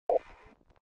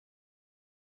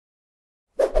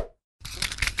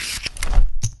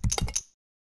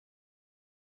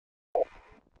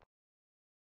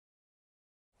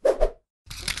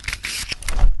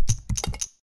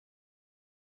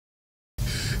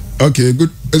Okay, good.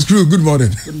 Screw, good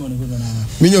morning. Good morning, good morning.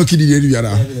 Me your kid here,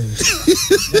 Yara.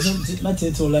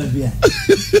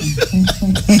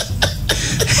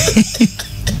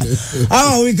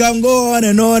 Oh, we can go on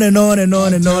and on and on and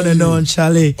on and on and on,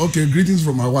 Charlie. Okay, greetings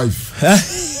from my wife.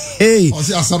 Hey. I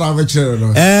see I saw a chair.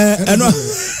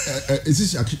 Is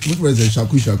this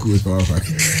Shaku?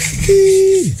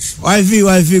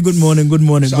 Wifey, good morning, good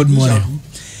morning, good morning.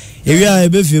 If you are a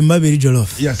bit of my baby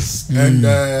jollof. Yes, and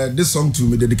this song to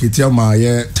me dedicated to my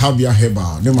Tabia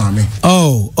Heba, the mommy.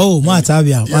 Oh, my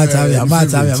Tabia.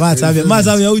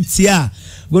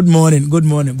 Good morning, good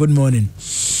morning, good morning.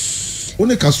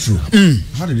 One Castro.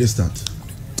 How did they start?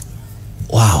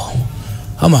 Wow.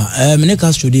 Hama, Mene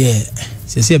Castro there.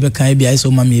 Se be kan bia so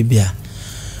mama bia.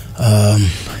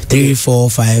 3, 4,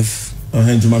 5.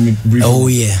 Oh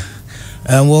yeah.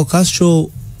 Well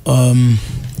Castro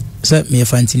set me a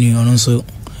continue on also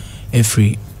a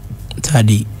free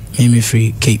Taddy made me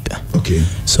free Cape. Okay.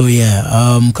 So yeah,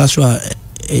 Castro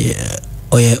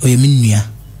Oyeminia.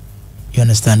 You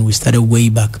understand? We started way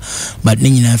back, but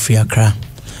Nina free Accra.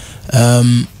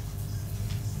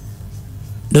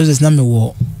 Those is not me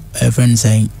what a friend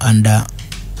saying under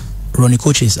Ronnie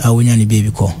coaches are winning the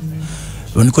baby call.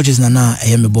 Ronnie coaches nana I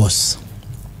am a boss.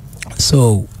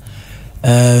 So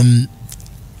me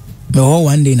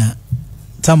one day na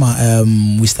Tama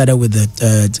we started with the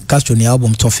Castro the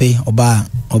album Toffee Oba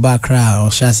Cra or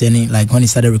Shasi like when he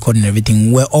started recording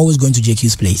everything. We're always going to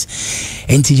JQ's place.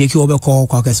 And JQ Oba call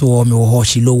Kwakaso me or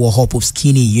Shilo or Hop of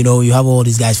Skinny, you know, you have all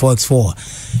these guys 4x4.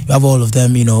 You have all of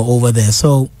them, you know, over there.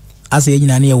 So as a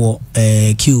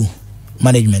Q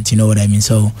management, you know what I mean?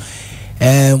 So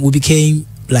we became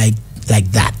like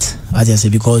that, as I say,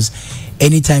 because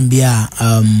anytime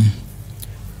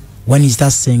when he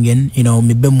starts singing, you know,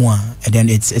 me bemwa, and then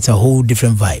it's a whole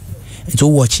different vibe. And to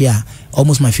watch here,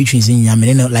 almost my featuring is in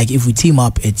Yamen. Like if we team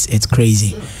up, it's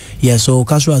crazy. Yeah, so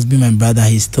Castro has been my brother,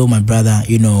 he's still my brother,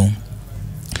 you know.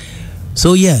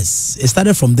 So yes, it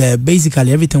started from there.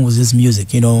 Basically, everything was just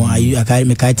music, you know. I can't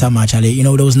actually, you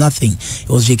know, there was nothing. It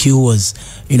was JQ who was,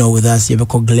 you know, with us. You ever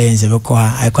call Glens? I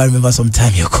can't remember some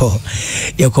time you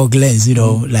call Glens, you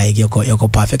know, like you call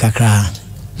Perfect Accra.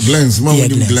 Glens, yeah,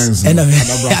 Glens. And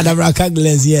Adabraka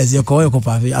Glens, yes, you call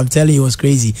Perfect. I'm telling you, it was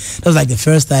crazy. That was like the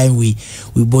first time we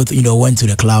both, you know, went to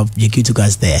the club. JQ took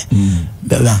us there.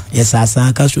 But yes,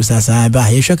 Castro,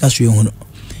 but you sure Castro.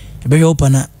 Very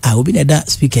open. I will be that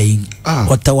speaker.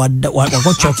 What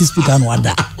chalky speaker and what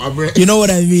that. You know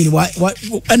what I mean? What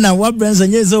and now what brands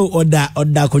and yes or that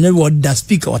what that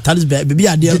speaker or tell us baby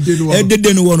idea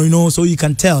didn't want, you know, so you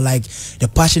can tell like the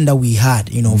passion that we had,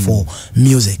 you know, for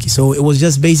music. So it was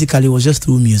just basically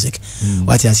through music.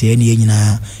 What I say any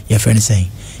your friend saying.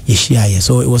 Yeah.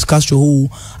 So it was Castro who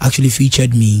actually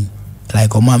featured me.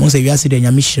 Like oh man, say we are saying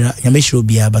Yamishro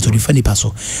Bia, but to defend the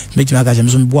paso. Make me like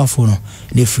some boafono,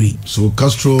 they free. So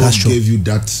Castro gave you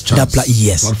that chance.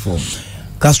 Yes. Platform.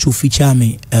 Castro featured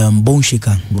me Bone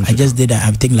Shaker. I just did that.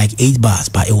 I think like 8 bars,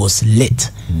 but it was lit.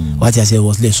 What I said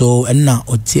was lit. So and now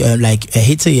like a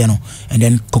hit, you know, and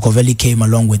then Cocovelli came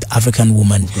along with African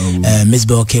Woman. Miss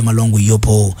Bell came along with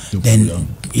Yopo. Then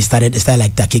it started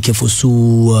like that. Keke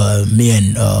Fosu, me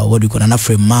and what do you call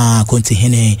Anafrema, Konti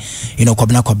Hene, you know,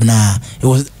 Kwabna. It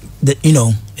was you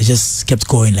know, it just kept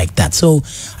going like that. So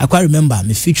I quite remember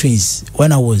my featurings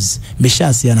when I was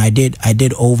Mishasi, and I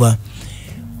did over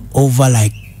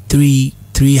like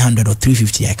 300 or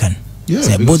 350. I can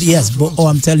say both. Yes, both. Oh,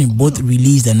 I'm telling you, both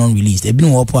released and non-released. They've been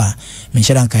wapwa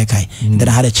Minshara Kai. Then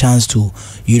I had a chance to,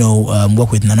 you know,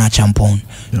 work with Nana Champon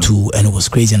and it was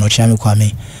crazy. And Ochami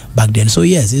Kwame back then. So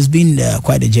yes, it's been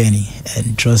quite a journey,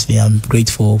 and trust me, I'm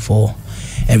grateful for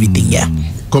everything. Yeah.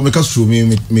 Come Castro,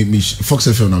 me Fox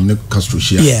FM. I'm Castro.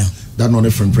 Yeah. That not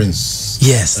a friend Prince.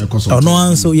 Yes. Oh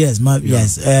no, so yes,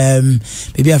 yes.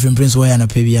 Maybe I friend Prince why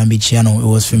and maybe I'm channel. It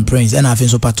was friend Prince, and I think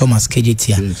so Pat Thomas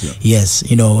KJT. Yes,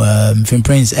 you know, friend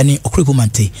Prince and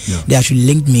Okrikumante. They actually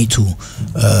linked me to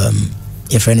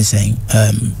your friend is saying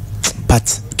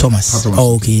Pat Thomas.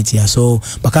 Oh, okay, yeah. So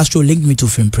Castro linked me to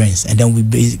Film Prince, and then we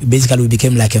basically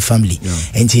became like a family.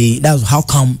 And that was how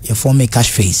come you form a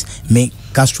SkrewFaze, make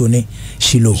Castro ne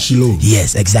Shilo.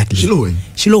 Yes, exactly.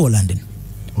 Shilo London.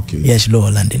 Okay. Yes,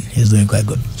 Lower London. He's doing quite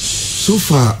good. So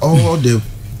far, all the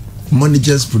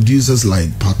managers, producers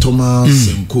like Pat Thomas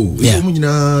and Co. They are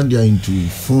into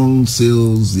phone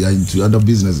sales. They are into other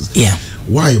businesses. Yeah.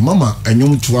 Why, Mama? And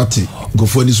you go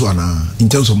for this one in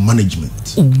terms of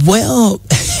management. Well,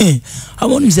 I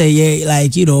want to say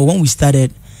like you know when we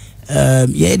started.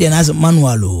 yeah, then as a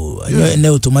manual, yeah.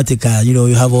 Automatic, you know,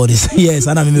 you have all this. Yes,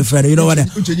 and I'm a friend. You know what?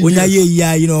 When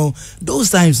you know, those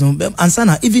times, and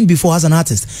Sana, even before as an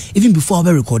artist, even before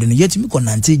I recording, yet me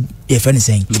konante, if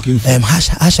anything,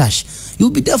 hash.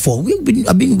 You'll be there for.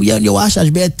 I've been your hash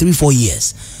be 3-4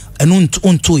 years. And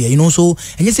on 2 years, you know, so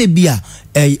and you say be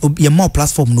a more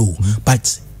platform no,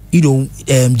 but you know,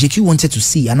 JQ wanted to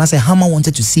see, and I say Hammer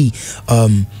wanted to see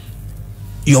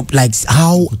your like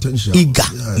how potential. Eager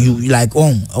you like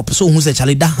so who say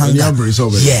Charlie that hunger.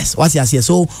 Yes, what's your say?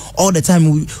 So all the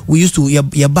time we used to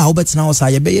your bar but now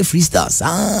say you be freestyles.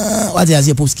 What you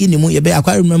say Popskinny mo you be I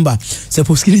quite remember say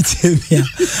Popskinny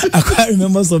I quite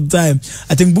remember sometime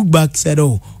I think Bookback said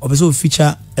also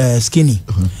feature Skinny.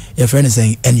 Your friend is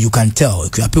saying and you can tell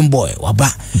you are boy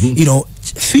waba you know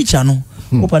feature no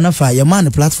open up your man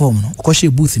the platform no because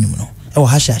booth no no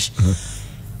hashash.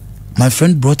 My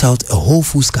friend brought out a whole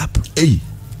full scap. Hey,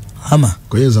 Hammer.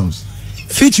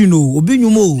 Feature no,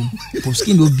 Obinumo,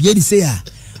 Popskin will be say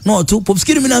no to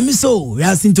Popskin mina miso. We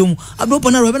are seen to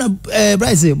Abropana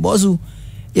Bryce, Bosu.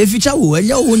 If feature and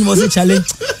your own was a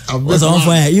challenge. Was on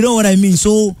fire. You know what I mean?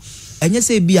 So and you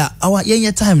say be our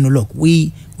young time no look.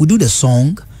 We do the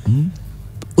song.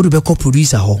 Udubeko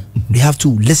producer they have to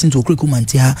listen to a curriculum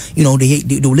you know they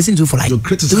will listen to it for like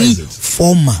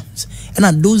 3-4 months. And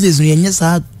at those days, you just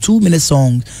had 2-minute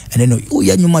song, and then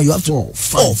you have to 4,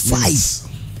 5.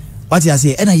 What I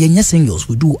say, and I singles,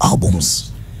 we do albums.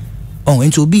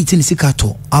 Into beat in the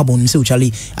Sikato album, so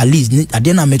Charlie, at least I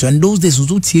didn't met. And those days,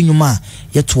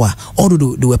 yet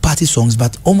although they were party songs,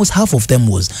 but almost half of them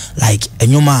was like a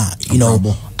you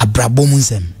know, a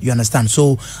brabomunsem. You understand?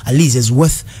 So at least it's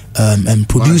worth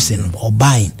producing or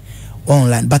buying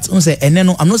online. But and then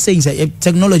I'm not saying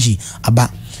technology about.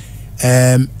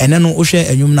 And then Oshe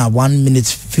and you now 1 minute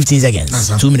 15 seconds,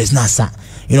 2 minutes nasa.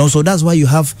 You know, so that's why you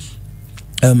have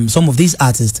some of these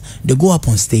artists they go up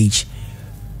on stage.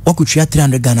 What could you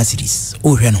 300 Ghana cedis?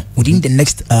 Oh, you know, within the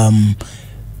next 20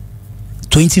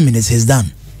 minutes is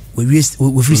done. We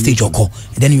free stage or call.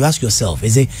 And then you ask yourself,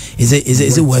 is it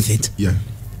worth it? Yeah.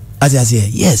 As I say,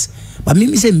 yes. But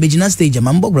me say Mbejina stage, I'm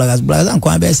Gbalagaza and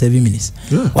quite 7 minutes.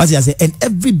 Yeah. What I say, and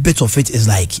every bit of it is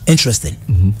like interesting.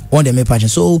 On the main passion.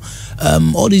 So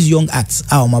all these young acts,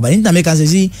 but anytime I can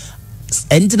say,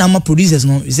 anything I'm a producers,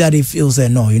 no, you see how they feel say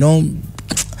no, you know.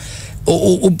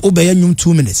 2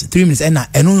 minutes, 3 minutes, and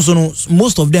also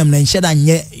most of them then share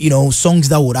you know songs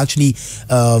that would actually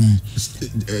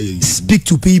speak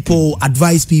to people,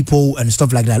 advise people, and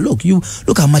stuff like that. Look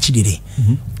how much did they?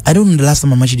 I don't know the last time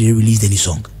how much did they released any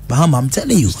song, but I'm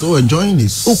telling you, still enjoying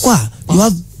this. You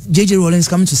have JJ Rollins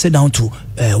coming to sit down to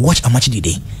watch how much did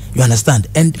they? You understand?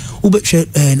 And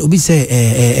Obi say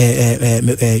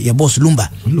your boss Lumba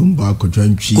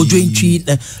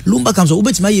Lumba comes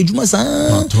Obi to my Juma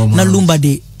na Lumba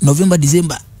de November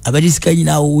December abadi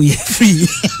now we free.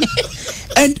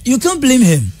 And you can't blame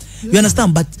him. You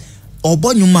understand? But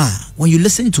Obonyuma, when you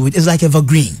listen to it, it's like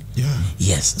evergreen. Yeah.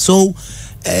 Yes. So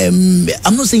I'm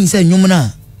not saying say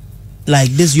Nyumana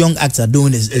like this young acts are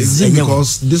doing is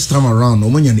because this time around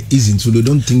when you're easy so they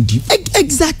don't think deep.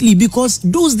 Exactly, because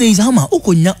those days Hammer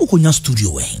Okonya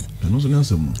studio wing. No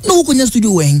Okonya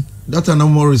studio wing. That an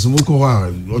Morris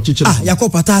Yako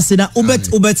Patasina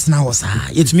Obet now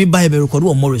it's me by record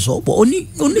or Morris but only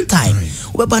time.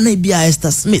 Ubepana be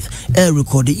Esther Smith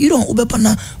recorded. You don't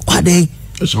Ubepana Pade.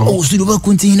 Oh, studio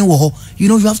continue. You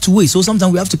know you have to wait. So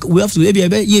sometimes we have to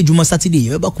maybe Juma Saturday,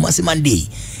 Kumasi Monday.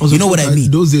 You know what I mean?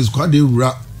 Those days quite they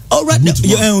rap. All right, you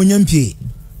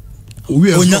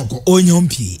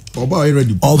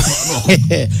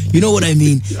know what I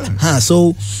mean? Yeah.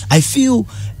 So I feel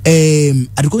we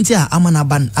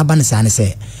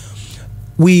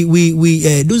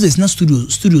those days not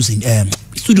studios in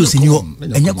your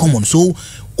common. So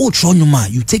you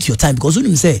take your time because when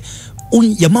you say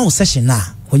on your mouse session now,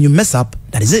 when you mess up,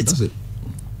 that is it. That's it.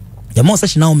 Your mouse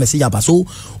session now message up. So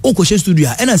Okoshe studio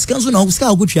and as cancel now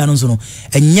ska go try no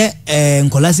and ye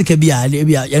classic bia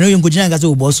you know you go jina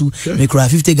gaso bosu make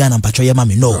 50 Ghana and patro yama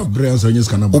me no.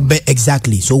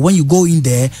 Exactly. So when you go in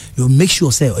there, you make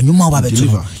sure say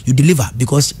you deliver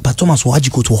because Thomas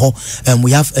Wajiko to her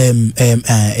we have a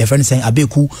friend saying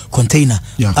Abeku container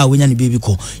when you baby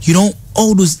call. You know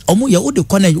all those ya all the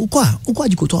corner ukwa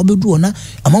to abedu na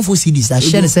among for CDs that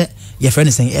share say your friend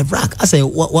is saying a rack I say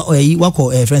what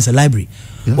call a friend's library.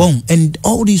 And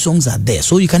all these songs are there,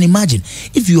 so you can imagine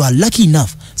if you are lucky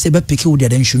enough say be pick with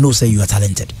then you should know say you are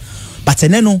talented. But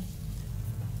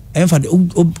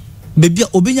Baby,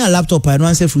 obinya laptop I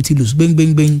don't say Fruity Loops, bing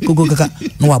bing bing, koko kaka,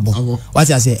 no abo.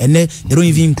 What I say, and they don't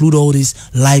even include all these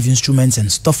live instruments and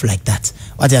stuff like that.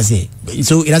 What I say,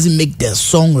 so it doesn't make the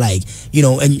song like, you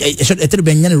know, and it should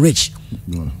be rich.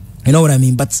 You know what I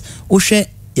mean? But Oshe,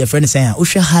 your friend is saying,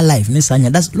 Oshe high life,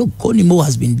 that's look, Connie Mo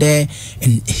has been there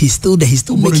and he's still there, he's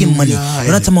still making money.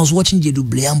 That time I was watching Jedu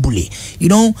Bleambule. You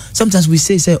know, sometimes we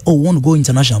say, oh, want to go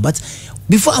international, but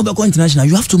before I go international,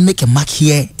 you have to make a mark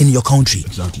here in your country.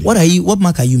 Exactly. What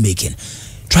mark are you making?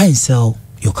 Try and sell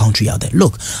your country out there.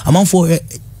 Look, I'm on for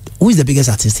who is the biggest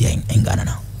artist here in Ghana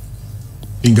now?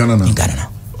 In Ghana now. In Ghana now.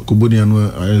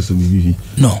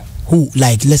 No. Who,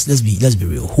 like, let's be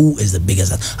real. Who is the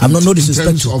biggest? I'm not no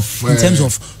disrespect in terms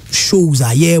of shows.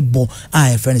 But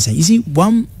friend saying, you see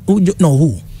one.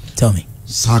 Who? Tell me.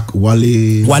 Sak Wale.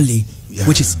 Yeah.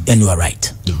 Which is, and you are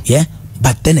right. Yeah.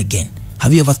 But then again,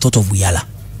 have you ever thought of Wiyala?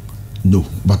 No,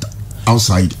 but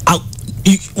outside.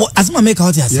 As my make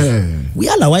out here,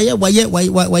 Wiyala, why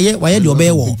the obey?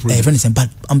 Friend saying, but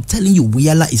I'm telling you,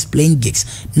 Wiyala is playing gigs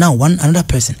now. Another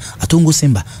person, Atongo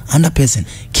Simba, another person,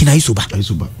 Kina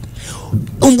Isuba.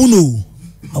 Umbuno,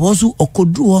 Awazu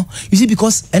Okoduo. You see,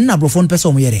 because Brofon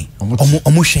person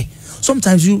Omoshe.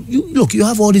 Sometimes you look, you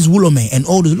have all these Wulome and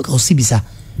all those. Look how Sibisa,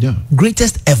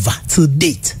 greatest ever to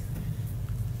date.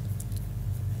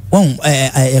 One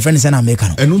a friend is an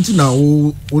American. And until now,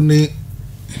 only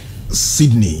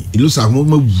Sydney. It looks like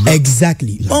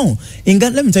exactly. Yeah. Oh, in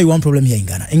Ghana, let me tell you one problem here in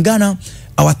Ghana. In Ghana,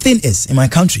 our thing is in my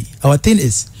country. Our thing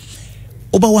is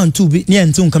over 1 2 near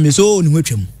and 2 come so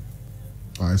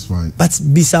that's fine. But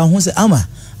Bisa who say Ama,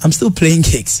 I'm still playing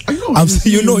gigs. I know.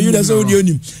 You that's all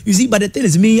you see. But the thing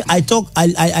is, me, I talk.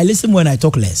 I listen when I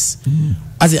talk less.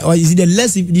 As you see, the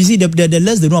less you see, the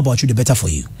less they know about you, the better for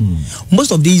you.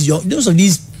 Most of these,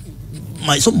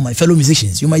 some of my fellow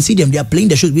musicians, you might see them, they are playing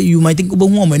the shows. You might think about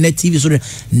home and net TV, so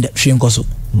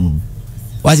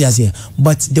what I say,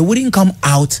 but they wouldn't come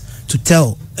out to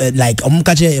tell, like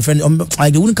a friend,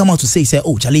 like they wouldn't come out to say,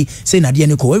 oh, Charlie, say Nadia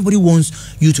Nico. Everybody wants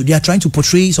you to. They are trying to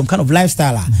portray some kind of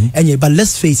lifestyle, but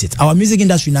let's face it, our music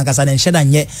industry, Nagasa and Shada,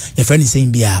 and yet your friend is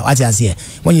saying, what I say,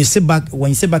 when you sit back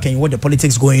and you watch the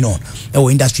politics going on,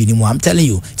 our industry anymore. I'm telling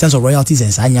you, in terms of royalties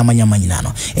and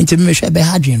and to me,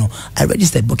 I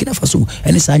registered Burkina Faso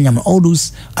and it's all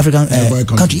those African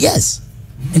countries, yes,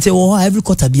 and say, oh, every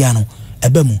quarter piano,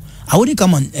 ebemu. I wouldn't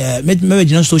come on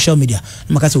maybe on social media.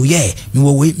 I say, me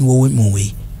will wait.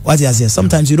 What I say,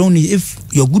 sometimes you don't need, if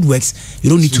your good works, you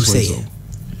don't need to say it.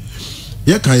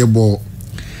 Yeah, can you bo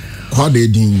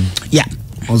quading? Yeah.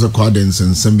 Also quadens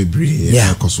and semi-bri.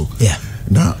 Yeah. Yeah.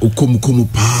 Now,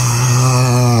 ukomu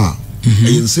pa.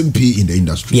 SMP in the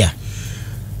industry. Yeah.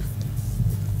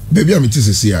 Maybe I'm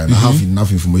here and I have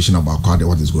enough information about quad,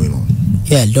 what is going on.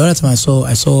 Yeah, the other time I saw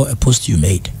a post you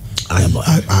made.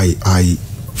 I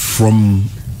from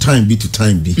time B to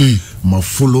time B, my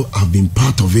follow, I've been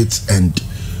part of it, and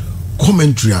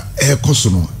commentary air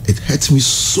cosono, it hurts me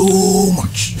so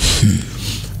much.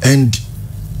 And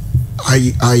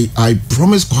I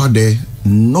promised Kwade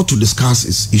not to discuss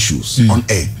his issues on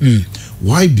air.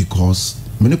 Why? Because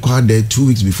many Kwade 2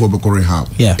 weeks before Bokore have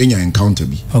encounter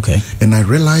me. Okay. And I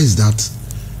realized that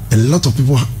a lot of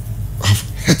people have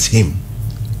hurt him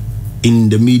in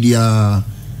the media,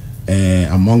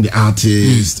 among the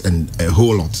artists, and a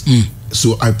whole lot.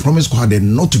 So I promised Kwade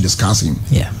not to discuss him.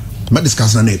 Yeah. But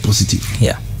discuss on a positive.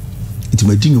 Yeah. It's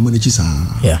my thing.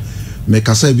 Yeah. Me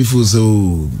kasa before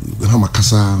so how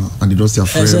kasa and the don't say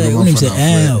afraid.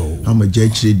 I'm a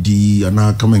judge and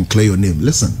I come and clear your name.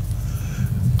 Listen,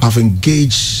 I've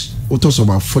engaged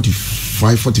about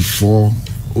 44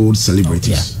 old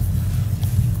celebrities.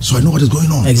 So I know what is going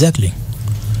on. Exactly.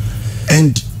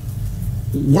 And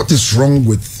what is wrong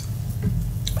with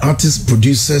artists,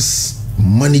 producers,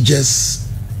 managers,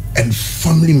 and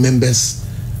family members?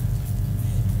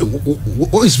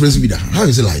 What is supposed to be that? How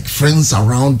is it like friends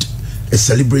around a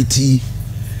celebrity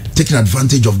taking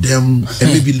advantage of them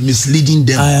and maybe misleading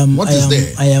them? What is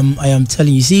there? I am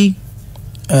telling you. See,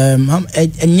 in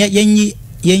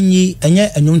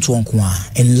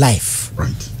life,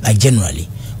 right? Like generally,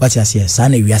 what you say,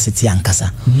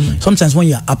 sometimes when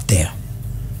you are up there,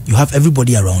 you have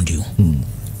everybody around you.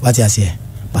 What you say,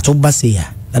 but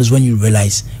that is when you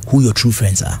realize who your true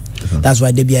friends are. That's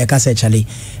why Debbie Eka said, Charlie,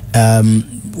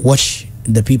 watch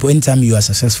the people. Anytime you are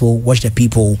successful, watch the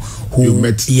people who you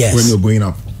met when you're going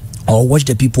up, or watch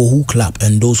the people who clap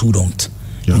and those who don't.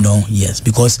 You know, yes,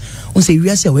 because when say we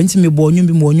are saying when you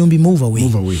move away.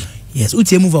 Move away. Yes,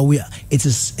 move away. It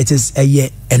is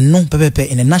a non pepe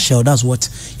in a nutshell. That's what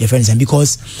your friends saying.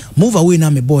 Because move away now,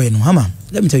 my boy. No, Hammer.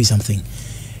 Let me tell you something.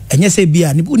 And you say,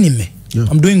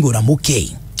 I'm doing good. I'm okay.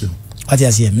 What you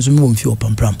say? Me so me won't feel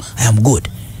pram. I am good.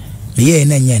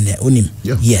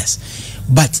 Yes.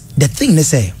 But the thing they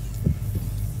say,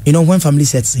 you know, when family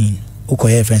sets in,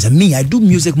 okay, friends, and me, I do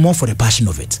music more for the passion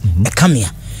of it. Come here.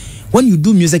 When you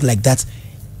do music like that,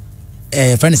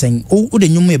 friend is saying, oh, the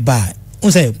new me bar.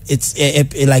 It's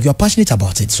like you're passionate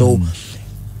about it. So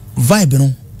vibe, you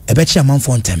know, a better man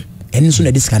for them. And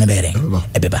soon this kind of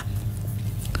beba.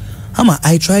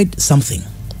 I tried something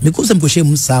because I'm going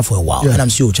to for a while, and I'm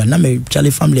sure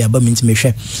Charlie family about me to me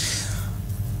share.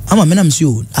 I'm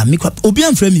sure I make up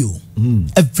Obian frame you.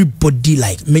 Everybody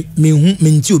like me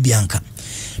to Bianca.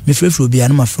 Me free for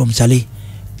Bianca from Charlie.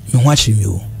 Me watching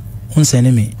you. On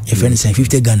send me a friend saying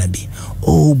 50 Ghana be.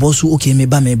 Oh, boss, okay, me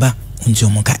ba.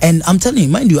 And I'm telling you,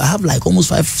 mind you, I have like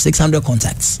almost 500-600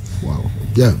 contacts. Wow.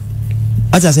 Yeah.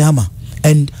 As I say, Hammer,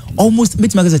 and almost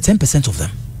make my 10% of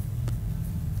them.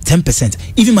 10%.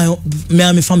 Even my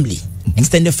family,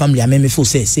 extended family, I mean, before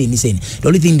saying. The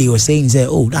only thing they were saying is,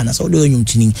 oh, that's all the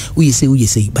tuning. We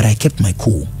say. But I kept my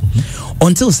cool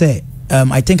until say,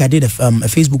 I think I did a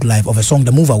Facebook live of a song,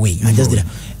 The Move Away. I just did it,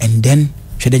 and then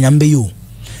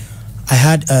I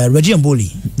had Reggie and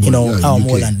Boli, you know, our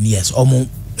Moreland, yes,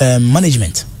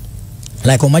 management.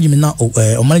 Like on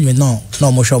management now,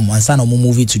 no more show, and son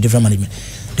movie to different management.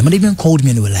 The management called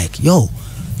me and they were like, yo,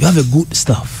 you have a good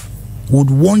stuff. Would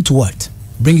want to what?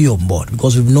 Bring you on board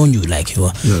because we've known you like you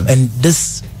are. Yeah. And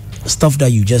this stuff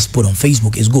that you just put on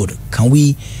Facebook is good. Can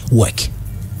we work?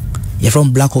 You're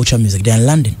from Black Culture Music, they're in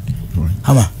London. Right.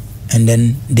 Hammer. And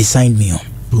then they signed me on.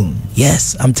 Boom.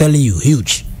 Yes, I'm telling you,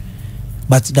 huge.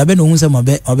 But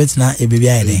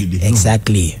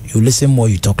exactly. You listen more,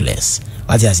 you talk less.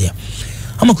 What you say?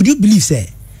 Hammer, could you believe say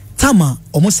Tama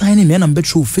almost signing me and I'm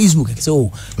through Facebook?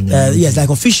 So yes, like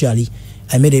officially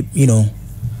I made it, you know.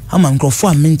 I'm on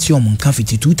for Mentium Coffee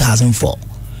 2004,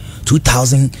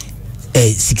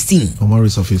 2016.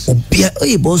 Omari's office. Oh,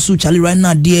 boss, Charlie, right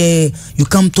now, dear, you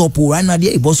come top, right now,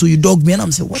 dear, boss, you dog me, and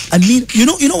I'm saying, what? I mean, you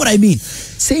know what I mean.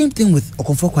 Same thing with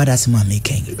Okonfo Kwadasima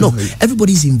making. Look,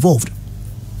 everybody's involved.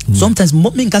 Sometimes,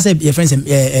 me can say your friends,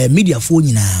 media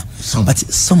phone, but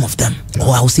some of them,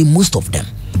 or I will say most of them.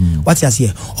 What I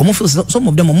say, some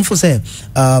of them, almost say,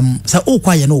 oh,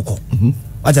 quiet, no,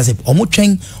 what I say, almost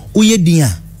train,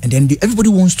 and then everybody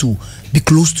wants to be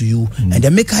close to you, and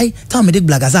then make I tell me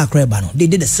Gbalagaza Krebano. They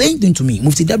did the same thing to me.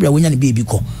 Mufti Dabra when you baby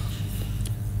call.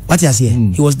 What I say?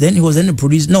 He was then the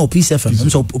producer. No,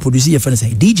 PCFM. So producer friend say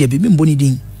DJ be boni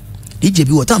ding. DJ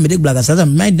be what time me Gbalagaza.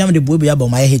 My damn the boy be about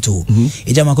my head too.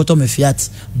 Ejama koto me Fiat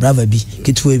Brava bi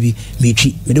Kitwe bi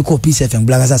Michi. Me de call PCFM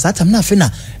Gbalagaza. Sata me na fe na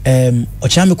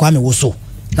ochame kwa me woso.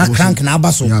 Na crank na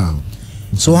abaso.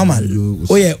 So Hammer.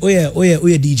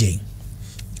 Oye DJ.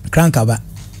 Crank aba.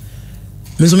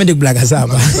 You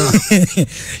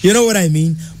know what I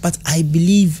mean? But I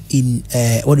believe in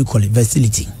what do you call it?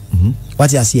 Versatility.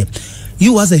 What I say?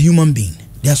 You as a human being,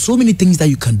 there are so many things that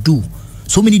you can do,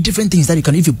 so many different things that you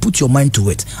can, if you put your mind to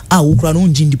it. After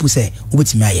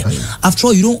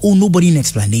all, you don't owe nobody an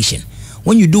explanation.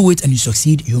 When you do it and you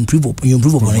succeed, you improve upon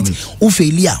it. Or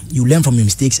failure, you learn from your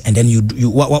mistakes, and then you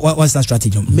what's that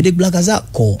strategy? Gbalagaza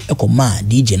call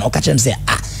DJ and catch them say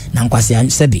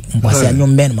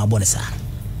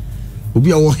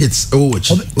Obi awo hits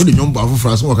watch. O the number for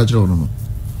France what catch no.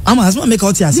 Has not make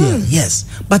out here. Yes.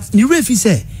 But the ref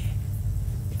say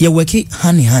you working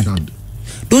hand in hand.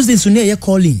 Those days when you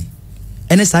calling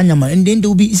and then they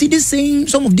will be, you see this same,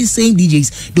 some of these same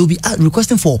DJs, they will be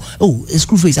requesting for,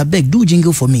 SkrewFaze, I beg, do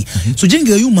jingle for me. So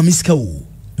jingle you mamiska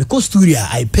because studio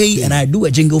I pay and I do a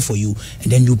jingle for you,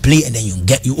 and then you play, and then you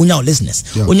get you on your listeners.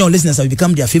 On your listeners have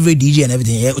become their favorite DJ and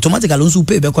everything. Automatically also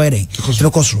pay because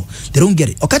they don't get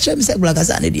it. Or catch me say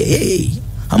Gbalagaza, hey,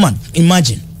 come on,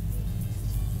 imagine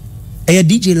a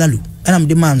DJ Lalu, and I'm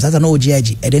the man that I know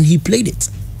GIG, and then he played it.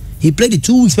 He played it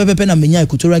 2 weeks. Pepe Pen and Menya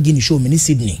Kutura Guinea show in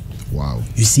Sydney. Wow.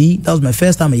 You see, that was my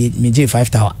first time I made $5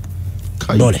 tower.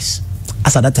 $5.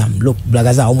 As at that time, look,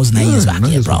 Gbalagaza almost 9 years back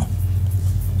here, bro.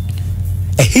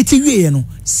 A hit you know,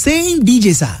 same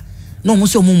DJ sir. No,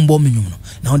 Monsieur Mumbo.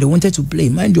 Now they wanted to play.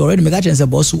 Mind you already, make a chance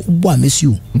boss. I miss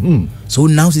you. So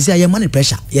now she say I am under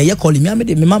pressure. Yeah, you're calling me. I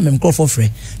made my mom call for free.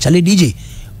 Charlie DJ.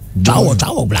 Ciao,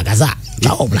 Gbalagaza.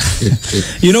 Ciao,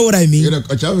 you know what I mean?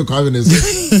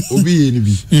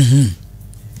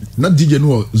 Not DJ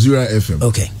no 0 FM.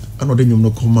 Okay. I know then you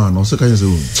no command. Also can you say,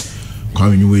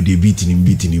 come in way they beating him.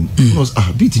 Beating him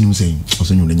saying,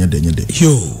 also you nyade.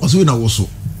 Yo. Also when I was so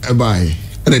bye.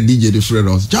 And the DJ the friend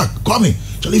was Jack, come in.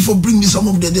 Charlie for bring me some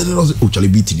of the Charlie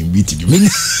beating him.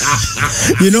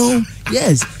 You know,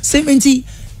 yes. 70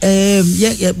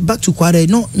 back to Kwade.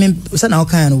 No, I mean,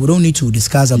 we don't need to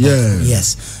discuss about it.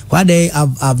 Yes. Kwade,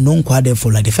 I've known Kwade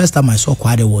for like the first time I saw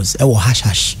Kwade was Hash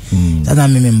Hash. That I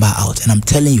remember out, and I'm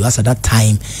telling you, as at that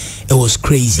time, it was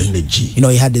crazy. Energy. You know,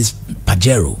 he had this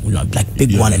Pajero, you know, like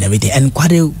big one and everything. And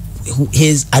Kwade,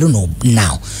 I don't know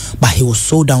now, but he was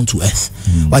so down to earth.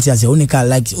 What he has the only car,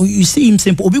 like you see him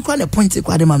simple. Obi Kwade pointed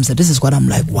Kwade, mom said, "This is what I'm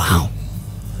like." Wow.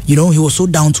 You know, he was so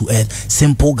down to earth,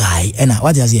 simple guy. And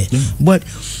what he has here, but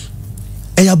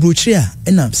Eya Brochia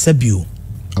and Sebio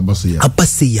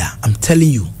Abasiya, I'm telling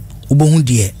you,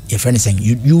 your friend is saying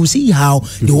you see how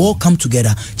they all come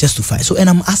together just to fight. So, and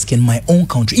I'm asking my own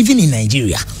country, even in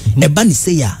Nigeria, Ebani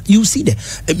say you see the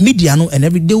media and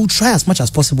they will try as much as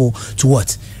possible to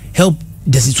what help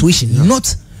the situation,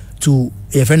 not to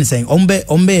your friend is saying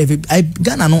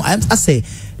Ghana no, I say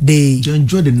they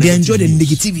enjoy the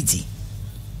negativity.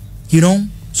 You know,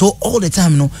 so all the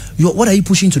time, you know, what are you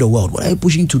pushing to the world? What are you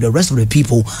pushing to the rest of the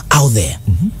people out there?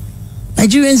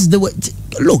 Nigerians,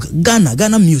 look,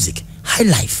 Ghana music, high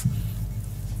life.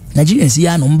 Nigerians,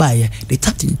 they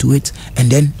tapped into it, and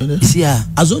then you see,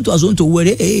 Azonto,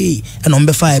 where and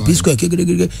number 5, Peace Square.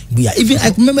 Even I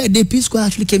remember a day Peace Square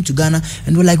actually came to Ghana,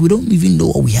 and we're like, we don't even know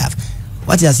what we have.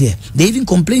 What is here? They even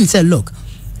complained, said, look,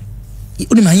 I'm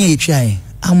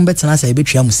better than I say.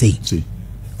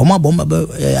 Oma bomba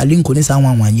alinko ni sa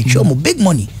wan you show mo big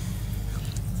money.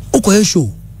 Okoye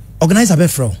show. Organize a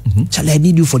befro. Chale, I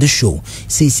need you for this show.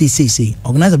 Say.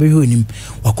 Organize a befro him.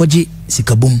 Wakoje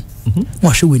sikabum.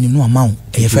 No show him no amount.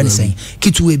 Your friend saying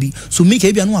kitu webi. So make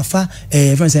ebi anu afa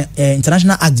friend say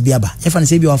international acts biaba. Your friend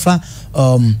say bi afa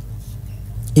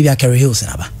ebi Carry Hills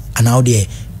na ba. And now there,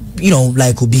 you know,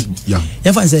 like obi. Yeah.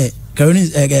 Your friend say Carry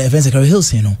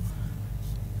Hills, you know.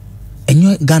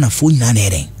 Enyo Ghana phone na na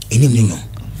eden. Enim.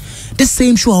 The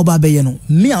same show about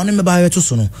me, I remember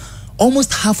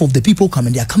almost half of the people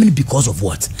coming, they are coming because of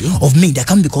what? Of me, they're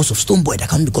coming because of Stoneboy, they're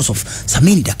coming because of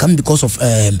Samini, they're coming because of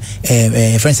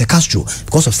friends Castro,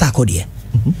 because of Sarkodie.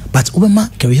 But Obama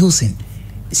Carry Hilson,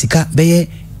 Sika Beye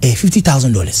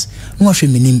 $50,000. No one should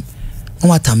mean no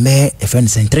what a friend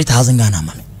saying 3,000 Ghana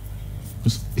money.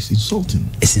 It's insulting.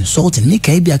 It's insulting. Me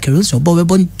Carry Hilson, but we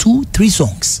born 2-3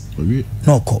 songs.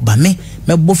 No, but me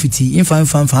bofiti in fan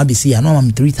BC, I know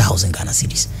I'm 3,000 Ghana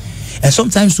cedis. And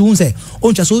sometimes you say,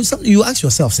 so you ask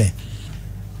yourself, say,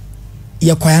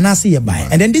 you're quite buy.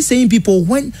 And then these same people,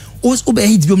 when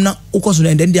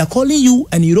and then they are calling you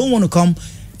and you don't want to come,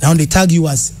 now they tag you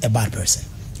as a bad person.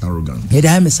 Arrogant.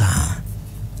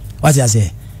 What did I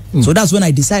say? So that's when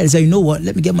I decided to say, you know what,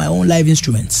 let me get my own live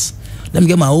instruments. Let me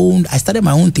get my own, I started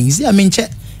my own thing. You see, I mean,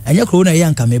 and your corona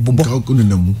young come you know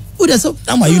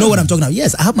what I'm talking about.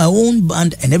 Yes, I have my own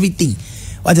band and everything.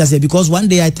 What did I say? Because one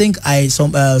day I think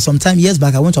sometime years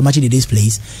back I went to Amachi Dede's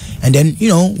place, and then you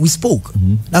know we spoke.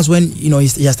 That's when you know he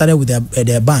started with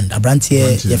their band, a brand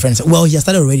here, your friends. Well, he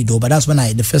started already though, but that's when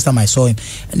the first time I saw him,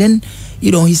 and then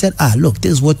you know he said, look,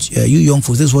 this is what you young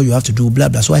folks, this is what you have to do, blah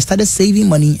blah. So I started saving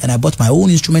money and I bought my own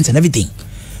instruments and everything.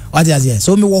 What did I say?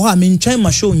 So I mean, trying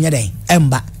my show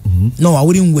no, I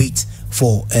wouldn't wait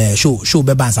for show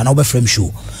be bands and over frame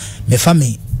show. Me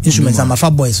family instruments and my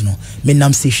fat boys no. Me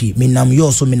nam Seshi, me nam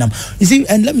Yoso, me nam. You see,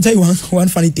 and let me tell you one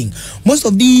funny thing. Most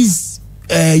of these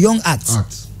young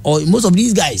acts or most of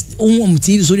these guys on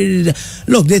TV, so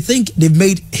look, they think they've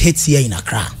made hits here in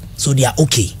Accra, so they are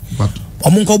okay. But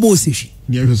Omunko Bo Seshi.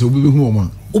 Yeah, so we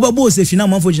Uba Bo Seshi na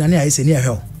man for Janania is near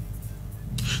hell.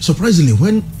 Surprisingly,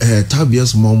 when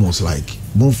Tabia's mom was like,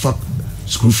 "Fuck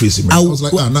SkrewFaze," I was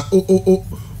like,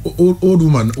 old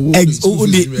woman.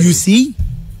 You see,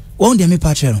 one day me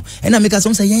partner, and I make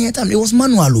some say, yeah, time it was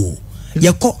manual.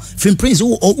 You call film prince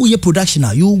or your production.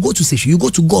 You go to session, you go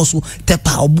to Gosu,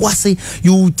 Tepa or Boise,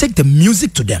 you take the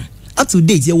music to them. Up to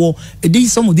date,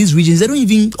 some of these regions they don't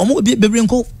even almost be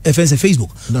call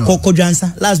Facebook. Call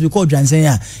Jansen. Last we call Jansen.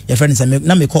 Yeah, your friend is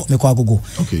now me call go.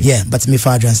 Okay. Yeah, but me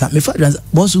father Jansen.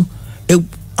 Bosu.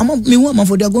 Me want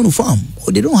for they are going to farm.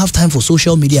 Or they don't have time for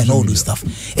social media and all those stuff.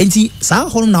 And see, sa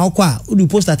home now kwa. Udu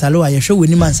post at alo I show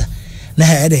when mansa. Na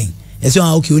heading. Yes, you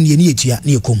are okay.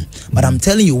 But I'm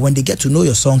telling you, when they get to know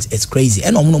your songs, it's crazy.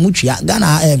 And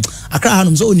Ghana Accra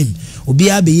hanum so nim.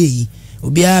 Obiya be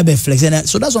flex.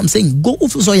 So that's what I'm saying. Go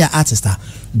if you saw your artist,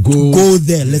 go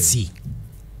there. Let's see.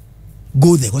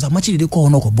 Go there because I'm actually they call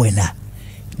no boy now.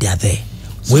 They are there.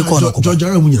 We call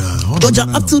Georgia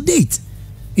up to date.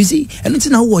 You see, and it's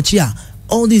now watch here.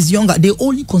 All these younger they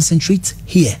only concentrate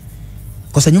here.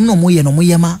 Because I know more no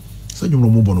more ma. So you know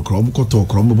more bono krom ko to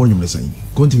krom bono you saying.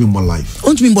 Going to be more life.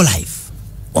 Going to be more life.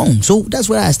 So that's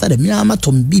where I started. Me I'm a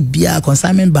Tom Bibia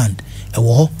consignment band.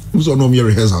 wo who's on no me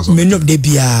rehearsals many of the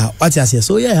bia what you say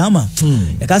so yeah Hammer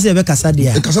e ka say be kasa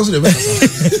dia e kasa so dey be kasa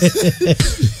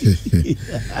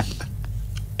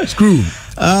Screw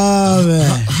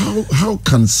man. How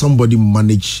can somebody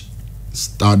manage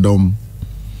stardom,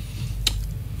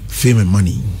 fame and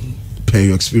money per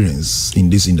your experience in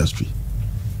this industry?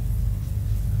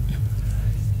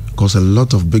 Because a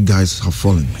lot of big guys have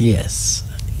fallen. Yes,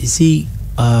 you see,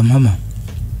 Mama,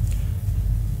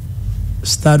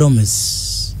 stardom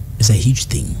is a huge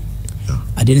thing. Yeah.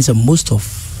 I didn't say most of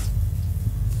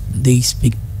these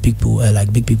big people,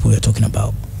 like big people we're talking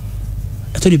about.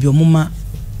 I told you, Mama,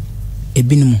 a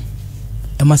binum,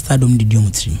 Emma stardom did you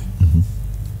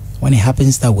when it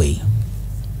happens that way.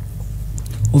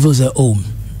 Over say, oh,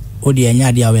 the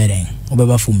anyadi wearing.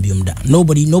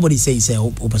 Nobody says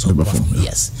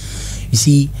yes. You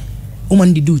see,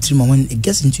 woman do when it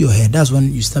gets into your head, that's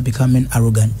when you start becoming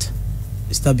arrogant.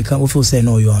 You start becoming say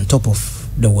no, you're on top of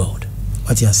the world.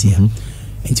 What you see,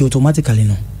 until automatically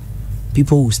no,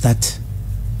 people will start,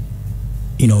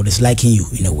 disliking you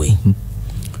in a way.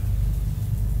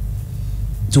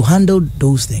 To handle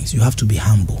those things, you have to be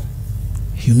humble.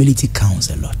 Humility counts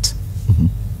a lot.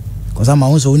 Because I'm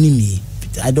also only me.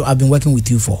 I've been working with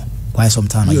you for quite some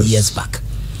time, like years back.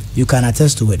 You can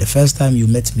attest to it. The first time you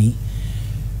met me,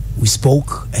 we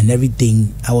spoke and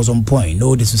everything. I was on point.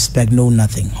 No disrespect, no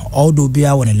nothing. Although be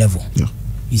on a level. Yeah.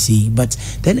 You see, but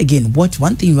then again, one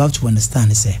thing you have to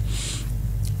understand is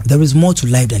there is more to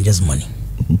life than just money.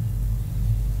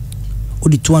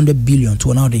 The 200 billion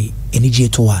to now the energy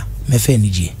to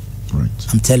energy. Right.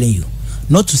 I'm telling you.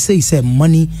 Not to say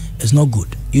money is not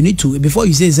good. You need to, before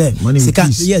you say money sika,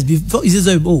 yes, before you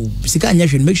say sika,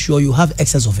 make sure you have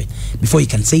excess of it before you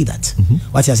can say that.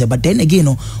 What I say, but then again,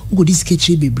 go this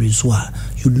you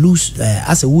lose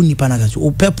as a wuni panaga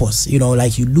or purpose.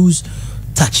 Like you lose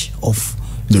touch of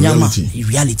the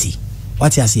reality.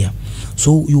 What I say,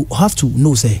 so you have to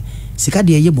know sika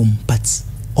but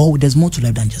there's more to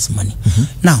life than just money.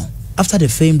 Now, after the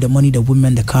fame, the money, the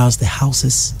women, the cars, the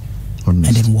houses, and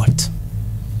then what?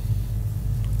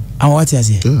 And what is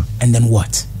it? Yeah. And then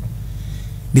what?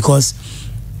 Because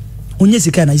you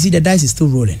see the dice is still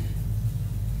rolling.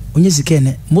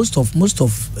 Most of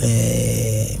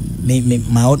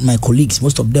my colleagues,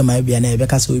 most of them might be an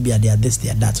because we be they are this,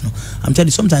 they are that. No, I'm telling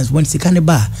you, sometimes when Sikane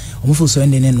bar, so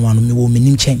ending one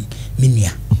minim chain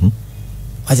minia.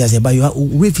 What I say, but you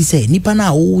if you say nipa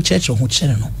na church or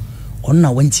church no. On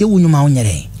now when you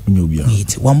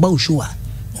hit one bow sure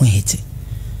hit it.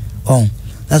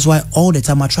 That's why all the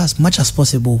time I try as much as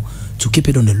possible to keep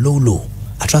it on the low.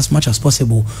 I try as much as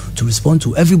possible to respond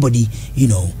to everybody,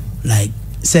 like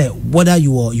say whether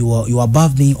you are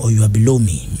above me or you are below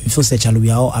me. If you say we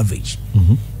are all average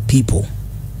people.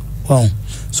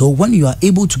 So when you are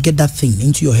able to get that thing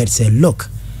into your head, say, look,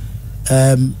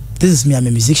 this is me, I'm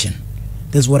a musician.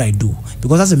 This is what I do.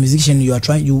 Because as a musician, you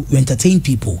entertain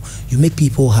people, you make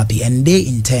people happy, and they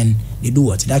in turn they do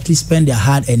what? They actually spend their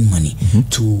hard-earned money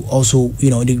to also, they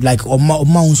like so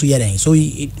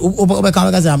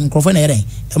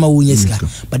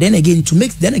but then again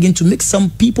to make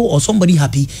some people or somebody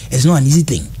happy is not an easy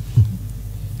thing.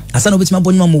 Asano betima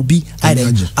bonima mobi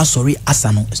sorry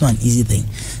asano, it's not an easy thing.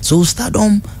 So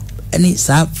stardom and it's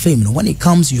fame, when it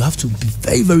comes, you have to be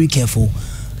very, very careful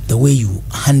the way you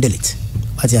handle it.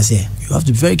 What I say, you have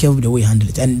to be very careful with the way you handle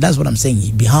it, and that's what I'm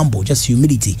saying. Be humble, just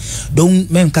humility. Don't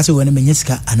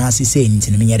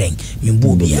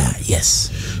yes.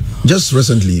 Just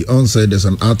recently, on said there's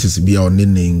an artist be our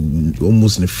name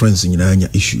almost in friends in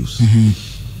issues.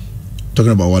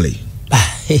 Talking about Wale.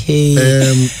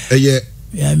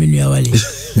 Yeah, I mean Wale.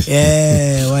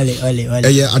 Yeah,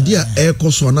 Wale. Yeah, idea air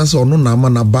cost one answer no na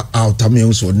man ba out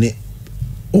so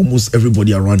almost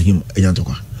everybody around him.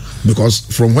 Because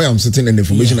from where I'm sitting and the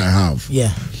information I have,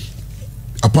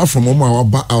 apart from Oma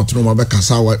back out no mabe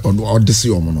kasawa or this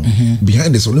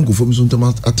behind this only go for me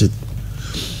at it.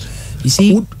 You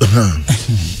see,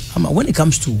 when it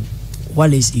comes to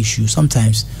Wale's issue,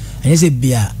 sometimes and you say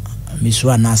Miss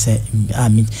Rana said,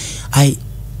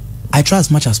 I try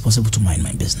as much as possible to mind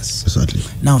my business. Exactly.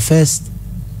 Now, first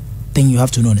thing you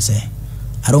have to know is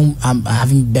I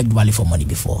haven't begged Wale for money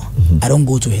before. I don't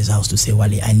go to his house to say,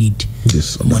 Wale, I need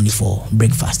money for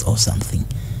breakfast or something.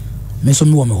 And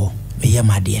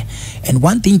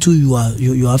one thing too you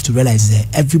have to realize is that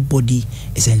everybody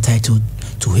is entitled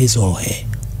to his or her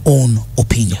own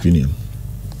opinion.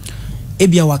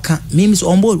 Ebia waka means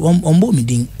onboard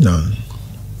meeting. No.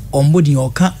 Onboarding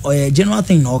or a general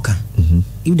thing no.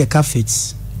 If the car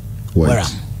fits, where am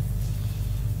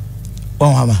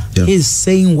He's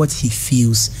saying what he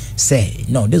feels. Say,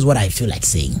 no, this is what I feel like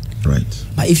saying. Right.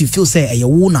 But if you feel say a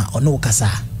wona or no kasa,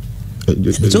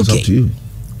 it's okay. Up to you.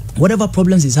 Whatever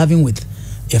problems he's having with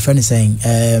your friend is saying,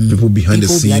 people behind the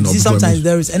scene. Sometimes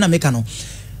there is, and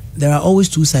there are always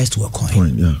two sides to a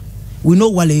coin. Yeah. We know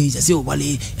Wale, say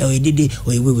Wale,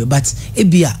 but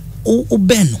Ebia,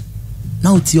 Beno.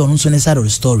 Now it's your own side of the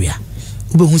story.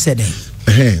 Who said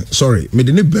that? Sorry, me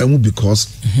didn't be because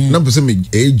number me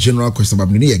a general question, but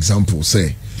many example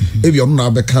say if you're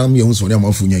not become your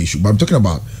own issue. But I'm talking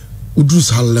about Udru's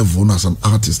high level as an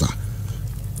artist.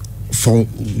 For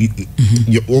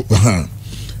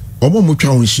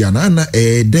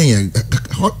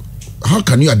how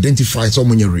can you identify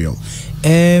someone you're real?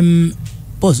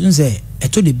 Boss, you say I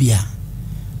told the beer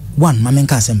one Mamen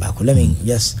Kasemba. Let me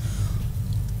just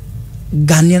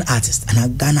Ghanaian artist and a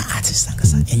Ghana artist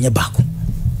and your back.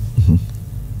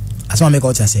 As one make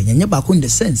out say and your back in the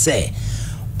sense say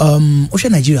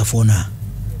Ocean Nigeria for now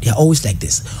they are always like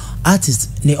this. Artists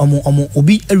they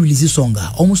obi a release song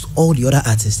almost all the other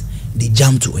artists they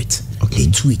jam to it. Okay.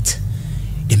 They tweet.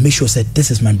 They make sure that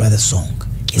this is my brother's song.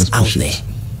 It's out there.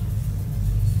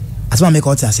 As one make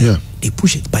out say they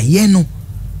push it. But no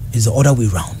is the other way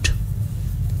round.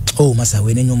 Oh masa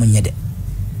we no nyede.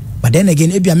 But then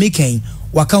again if you are making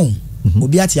wakaun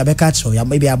obi ati abeka or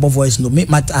maybe above voice no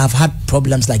I've had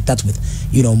problems like that with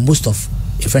most of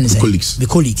your friends the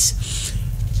colleagues.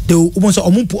 They almost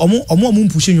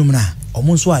pushing you na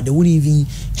almost they wouldn't even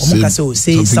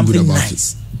say something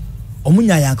nice.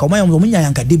 Omunya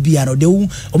yanka debia no de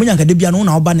omunyanka debia no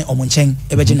na oba ne omonchen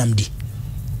ebeje namdi.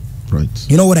 Right.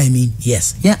 You know what I mean?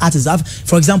 Yes. Yeah, artists have,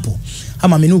 for example,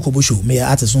 I'm a menu kobosho, me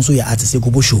artist so ya artist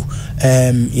kobosho.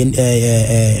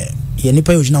 Ye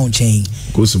nipa yo jina on chain.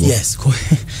 Yes.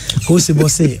 Kosibo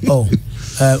say,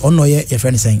 ono ye your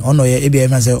friend saying, ono ye ebi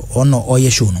everyone say ono oye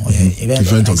show no.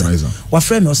 Event organizer. What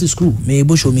friend me also screw me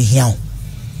bo show me here.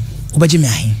 Obaji me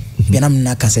ahin. Bianam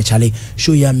na kase chale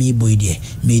show ya me boy there.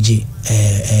 Meji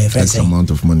friend saying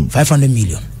amount of money. 500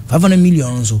 million. 500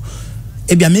 million so.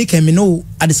 Ebi America me no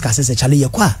a discuss say chale ye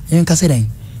kwa yen kase den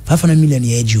 500 million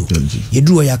ye eju ye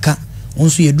duro yaka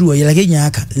onso ye duro ye lage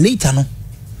nyaka later no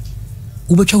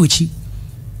ubetwa wechi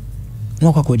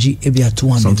no kwakoji ebi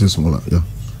 200 something smaller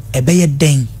ebe ye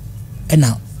den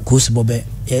na gosi bobe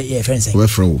ye friend say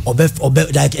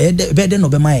obe like ebe den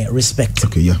obe my respect.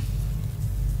 Okay,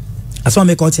 as one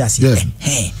make out here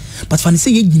but funny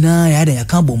say ye gina ya den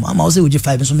aka bom ama say we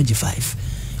 5 so me 5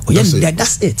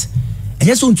 that's it. And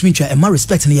yes, on to me, and my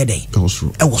respect in the day. It was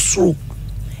true.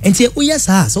 And say, oh yes,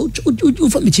 so you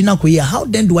from me how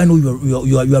then do I know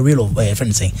you are real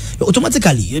friend saying?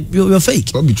 Automatically you're fake.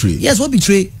 What betray? Yes, what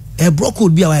betray? A bro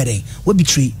could be aware then. What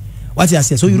betray? What I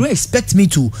say? So you don't expect me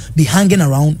to be hanging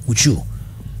around with you.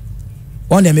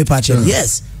 One day, me patch.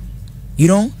 Yes.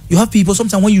 You have people,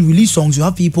 sometimes when you release songs, you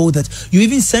have people that you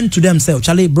even send to themselves,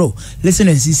 Charlie, bro, listen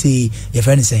and see, say, your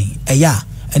friend is saying, yeah.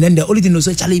 And then the only thing they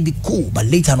say, Charlie, be cool, but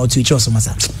later not to each other,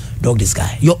 dog this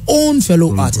guy. Your own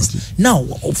fellow artist. Now,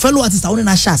 fellow artists are only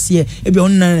a shot here, and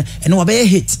no be a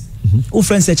hit. Oh,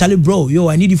 friends say, Charlie, bro, yo,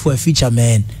 I need you for a feature,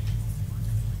 man.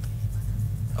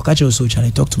 Okay, so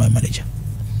Charlie, talk to my manager.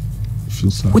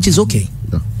 Which is okay.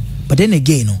 Yeah. But then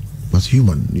again, but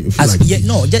human. You feel as,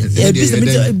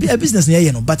 a business,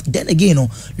 but then again,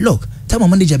 look, tell my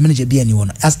manager be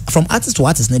anyone. As from artist to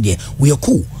artist, we are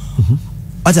cool.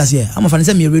 What I say, I'm a fan.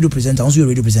 Send me a radio presenter. Also, a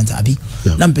radio presenter. Abi.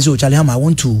 Now, Charlie, I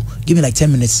want to give me like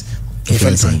 10 minutes. A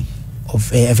friend saying,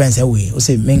 of a friend say, "We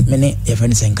say, many a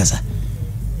friend saying, Kasa.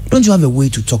 Don't you have a way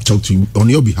to talk to him on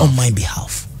your behalf? On my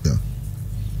behalf. Yeah.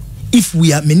 If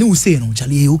we are many who say no,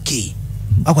 Charlie, okay.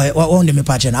 Okay, on the me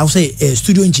patch, and I'll say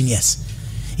studio engineers,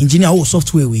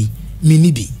 software we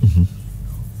maybe.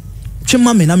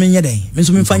 Chima me na me nyede. Me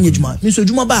so me fanye juma. Me so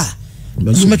juma ba.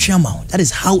 That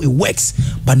is how it works.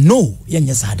 But no,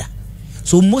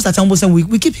 so most of the time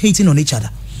we keep hating on each other.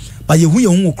 But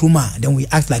then we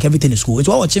act like everything is cool. It's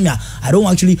what I don't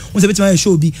actually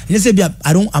show be and you say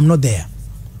I'm not there.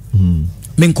 And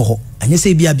you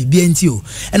say be BNTO.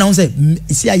 And I say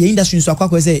see your industry so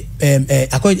I say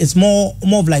it's more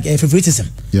of like a favoritism.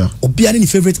 Yeah. Or be any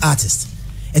favorite artist.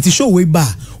 And to show way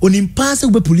bar on him pass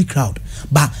ube puli crowd.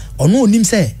 But on no him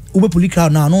say ube puli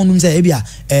crowd now no him say ebia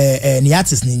ni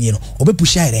artist ni obe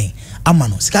push ire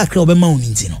amano ska crowd obe ma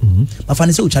oninti no. But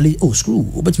fan say Charlie screw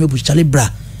obe to me push Charlie bra.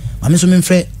 Ma me so me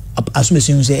frɛ asume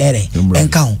say ere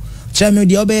enka ho. Tell me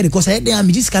the obe because I dey am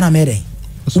just kana mere.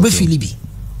 Ube feel bi.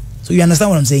 So you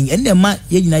understand what I'm saying? And then ma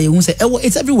ye say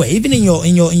it's everywhere even in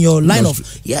your line of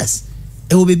yes.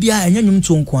 It will be and you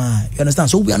understand?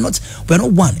 So we are not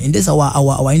one in this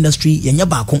our industry. And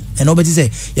nobody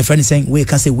say your friend is saying we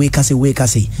can say.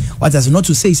 What does not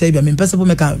to say? I mean, people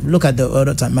make look at the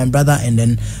other time, my brother, and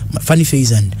then Funny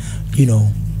Face, and my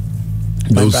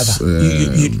those, brother,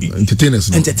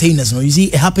 entertainers. No, you see,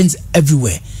 it happens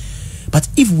everywhere. But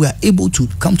if we are able to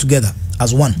come together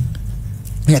as one.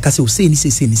 Say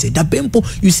that bempo,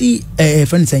 you see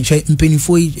friend saying Mpeni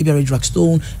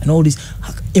Drugstone and all this.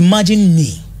 Imagine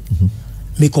me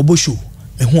make obosho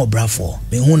me hu obrafo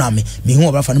me hu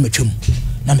obrafo no metwem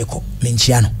na me ko me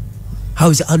nchia no. How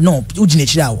is it? No,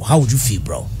 how would you feel,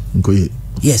 bro?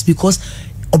 Yes, because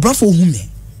obrafo hu me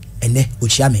ene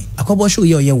ochia me akobosho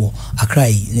ye wo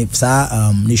akrai ne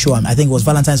sa ne show I think it was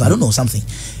Valentine's, so I don't know, something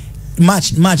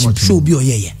March show be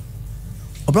ye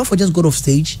obrafo just got off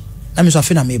stage. I mean, so I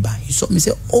feel he saw me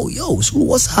say, "Oh, yo, Skrew,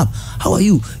 what's up? How are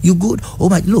you? You good? Oh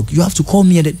my, look, you have to call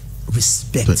me and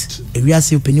respect. We are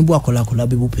saying penibu akola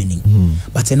bibu pening,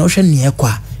 but an ocean near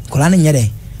kwa kolana nyere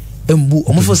embu.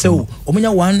 Almost say, oh,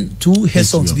 omenya 1-2 hair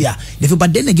songs be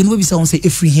but then again we be say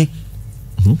free here.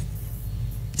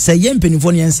 Say yem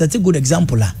penifonian set a good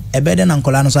example la. A better than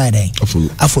kolano side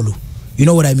I follow. You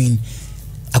know what I mean?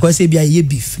 I can say be a ye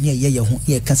beef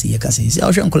yeah can say say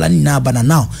ocean kolani na bana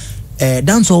now.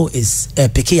 Dancehall is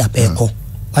pick up echo.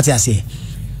 What I say,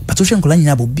 but ocean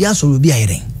kolani bo bia so be a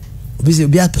hearing. Obviously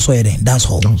be a person hearing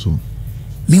dancehall.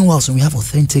 Meanwhile, so we have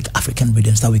authentic African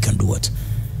rhythms that we can do it.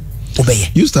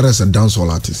 Obey. You started as a dancehall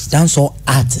artist. Dancehall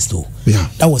artist though. Yeah.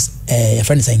 That was a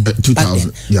friend saying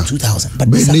 2000. Yeah. 2000. But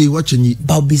watching you.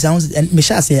 But be sounds and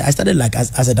Misha say I started like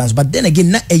as a dancer, but then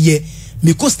again not a year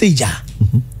me co stage.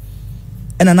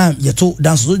 And now you to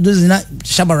dance. This is not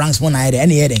Shabba ranks one I had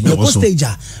any heading. You go stage.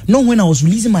 No, when I was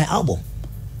releasing my album.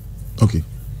 Okay.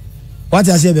 What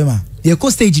I say, Bema? You go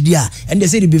stage there, and they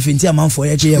say the befintia man for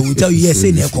HA will tell you yes,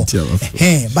 say neko.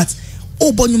 But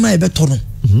oh, but you might be tono.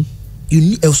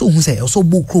 You also who say also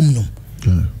book chromium.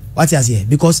 What I say?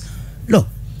 Because look,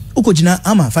 Ukojina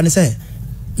Ama Fanny say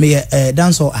me a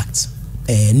dancehall act,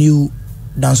 a new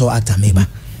dancehall actor maybe.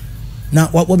 Now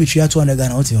what be 200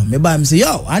 Ghana out here? Maybe I'm say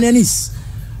yo, Anianis.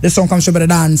 This song comes to better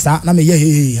dance. Na me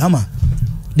hey hammer.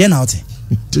 Then out.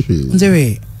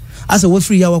 Nzewe. As a what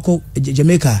free hour ko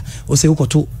Jamaica o say uko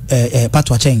to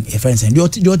patwa chen friends and your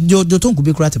tongue could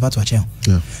be correct patwa chen.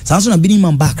 Yeah. Sounds na bini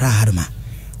man back ra hadma.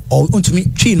 Or unto me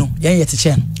chino yan yet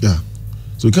chen. Yeah.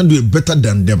 So you can do it better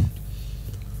than them.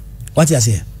 What you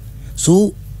say?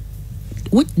 So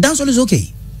dancehall is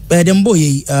okay. Them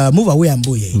boy move away and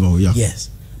boy. Oh, yeah. Yes.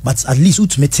 But at least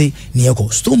ultimately Nieko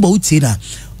Stomba Utina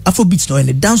Afrobeats no and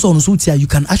the dance on Sutia you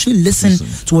can actually listen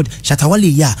to what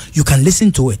Shatawale you can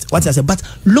listen to it. What I say, but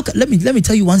look, let me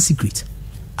tell you one secret.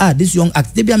 This young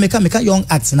act, they be make young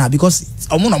acts now because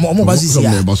what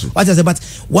I say, but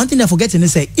one thing I forget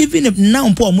is say even if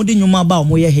now poor mudi nyuma ba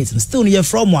mo ye hits still near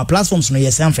from our platforms no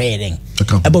yes am fading.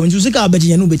 But when you see our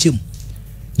beji no bechim.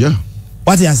 Yeah.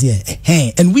 What I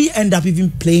say, and we end up even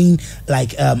playing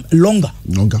like longer.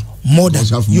 More than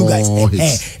you guys.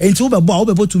 And so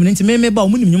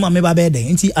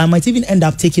I might even end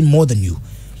up taking more than you.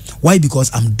 Why?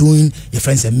 Because I'm doing your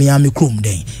friends and Miami Chrome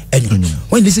then. And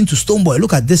when you listen to Stoneboy,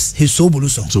 look at this his Sobolo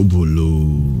song.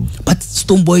 Sobolo. But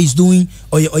Stoneboy is doing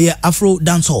or your Afro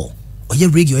dancehall or your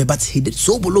reggae, but he did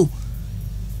Sobolo.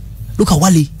 Look at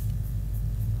Wally.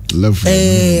 Love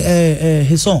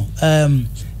his song.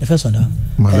 The first one,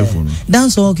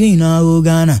 dance all king now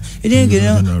Ghana. You didn't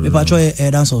get me patrol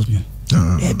dance all.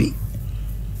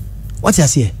 What I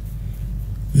say?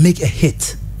 Make a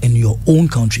hit in your own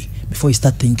country before you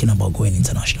start thinking about going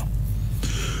international.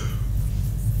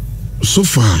 So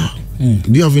far,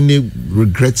 do you have any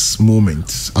regrets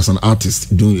moments as an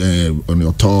artist doing on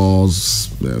your tours,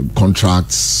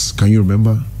 contracts? Can you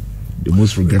remember the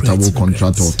most regrettable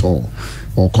contract or tour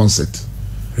or concert?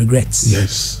 Regrets.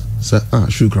 Yes. So,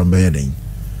 Shukran Bayading.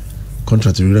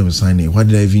 Contract to really signing. Why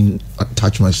did I even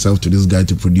attach myself to this guy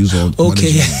to produce all?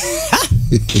 Okay.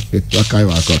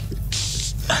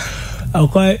 I'll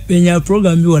quite when your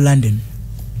program you were London.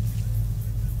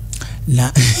 Nah,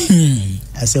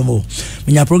 I said, well,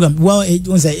 when your program, well, it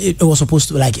was supposed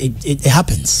to like it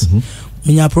happens.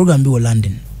 When your program you were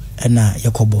London and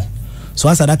Yakobo. So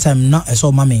as at that time, not I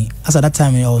saw mommy. As at that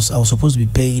time, I was supposed to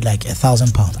be paid like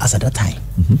 £1,000. As at that time.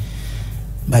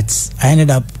 But I ended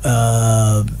up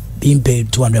being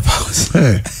paid £200.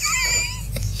 Hey.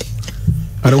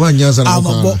 I don't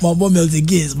want my boy melted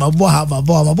gears. My boy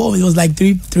it was like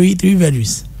three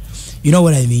bedrooms. You know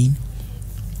what I mean?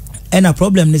 And a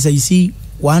problem is that you see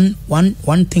one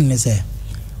thing is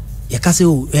you can say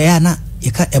oh yeah na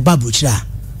you can a babruchra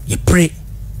you pray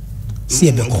See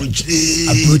a beko.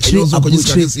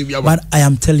 But I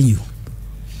am telling you.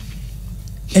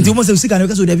 And you must have seen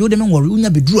because we have them worry. Unya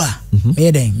be draw.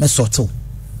 Me soto.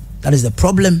 That is the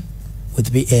problem with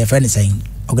friend saying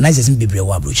organizers be brave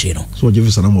abrochi no. So give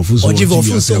us an amount of food.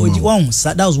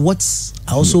 That was what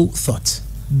I also thought.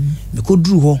 Me could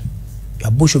draw ho.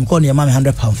 Your bush me call your mama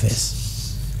 £100 first.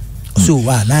 So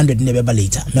 900 never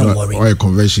later. No worry. Or a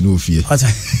conventional fee.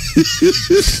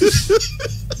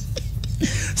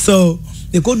 So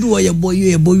they could do a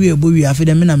boy. After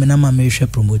the men may share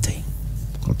promoting.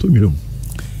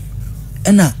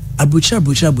 And now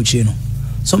abrochi no.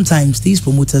 Sometimes these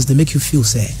promoters they make you feel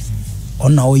say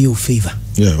on now you favor.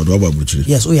 Yeah, what about abrochi?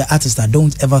 Yes, your artists that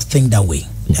don't ever think that way.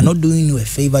 They're not doing you a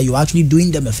favor, you're actually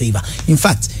doing them a favor. In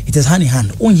fact, it is hand in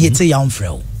hand. On hit a young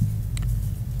frail.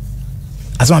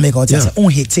 As I make out say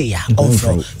on hit ya on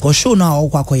frail. Cause show now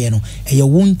and you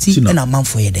won't and a man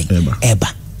for your day.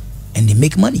 Eba. And they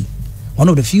make money. One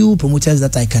of the few promoters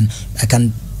that I can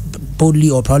boldly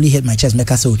or proudly hit my chest,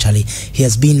 make us say, Charlie, he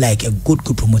has been like a good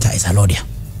promoter is Alodia.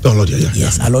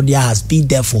 Yes, Alodia has been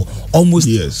there for almost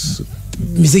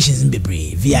musicians in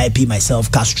Bibri, VIP, myself,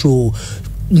 Castro,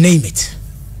 name it.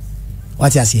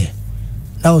 What you say?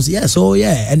 That was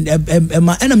and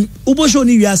Ubo show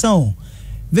ni we sound.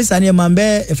 This ane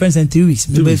mambe a friends in 3 weeks.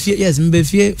 Me be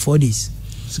 4 days.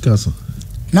 Sikaso.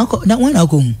 Now when I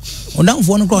come on down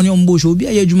for no crown on bush will be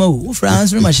a juma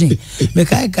France machine. Me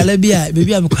kai Calabia,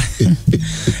 baby am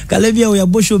Calabia we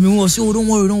bush me was so don't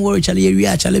worry Charlie we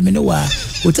are Charlie me no wa.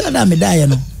 Hotel da me die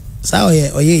no. Sa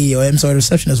I'm sorry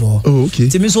reception as well. Oh okay.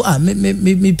 Tell me so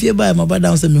me peer by my brother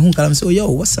downstairs me hu kalam say yo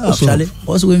what's up Charlie?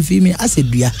 What's going for me? I said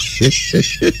dua.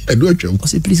 I do it. I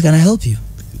said please can I help you?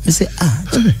 Me say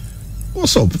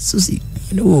what's up? So see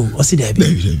what's it there?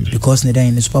 Because in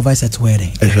the supervisor to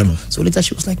wedding. So later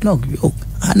she was like, no, you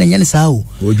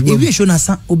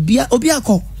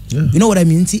know what I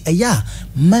mean?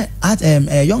 My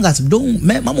young guys don't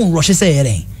mama rush say and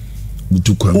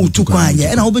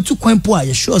I will be 2 coin poor.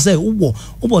 You sure say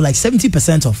like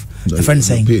 70% of the friend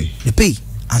saying they pay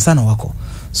and son wako.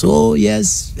 So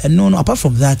yes, and no, apart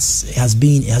from that, it has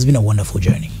been a wonderful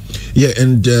journey. Yeah,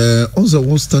 and also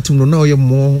once starting now you're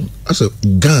more as a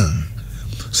gun.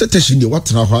 So Tashi,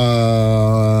 what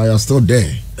now? You're still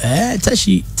there.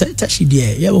 Tashi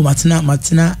there. Yeah, but Martina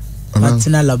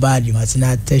Labadi,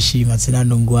 Martina Tashi, Martina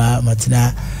Nungwa,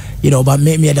 Martina. You know, but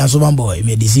me a dance one boy,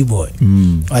 me a DC boy.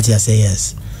 What you say?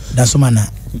 Yes, that's one.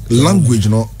 Language,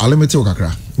 no. Alimete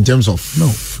okakra in terms of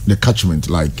the catchment,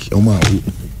 like Oma.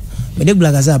 Me de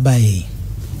Gbalagaza buy.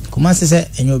 Come say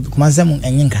enyo, come say mon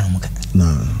enyin kan mo ka.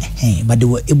 Nah. But they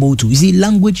were able to. You see,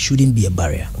 language shouldn't be a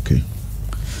barrier. Okay.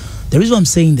 The reason I'm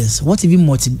saying this, what even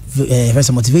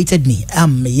motivated me,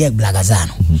 I'm a Gbalagaza.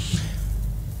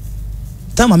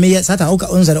 Time I'm here, Sata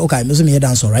okay, me so me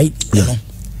dance right? You know.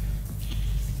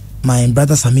 My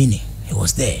brother Samini, he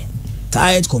was there.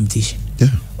 Tight competition. Yeah.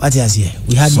 What is here?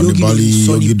 We had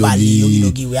Yogi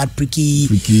Bali, we had Pricky,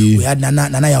 we had Nana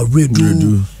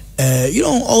Redu. You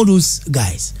know, all those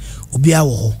guys.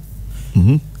 Obiawo.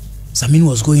 Samini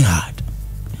was going hard.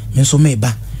 Menso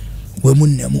meba. We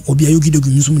mun nemu. Obia Yogi Dogi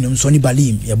Musu nemu Sonny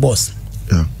Bali, your boss.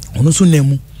 Yeah. Onusu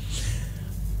nemu.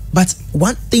 But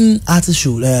one thing artists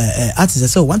should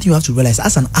one thing you have to realize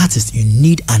as an artist, you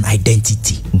need an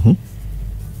identity.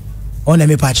 On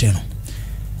me patch, you know.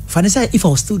 If I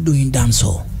was still doing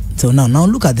dancehall till now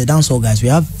look at the dancehall guys. We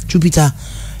have Jupiter,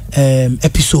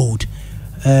 Episode,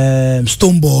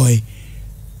 Stoneboy,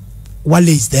 Wale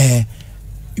is there.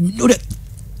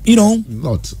 You know,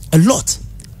 a lot.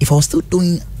 If I was still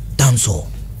doing dancehall,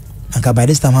 and by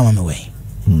this time I'm away.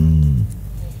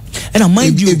 And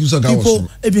mind you,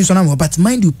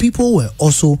 people were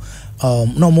also they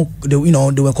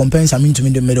were comparing Samini to me.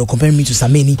 They were comparing me to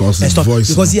Samini and stuff.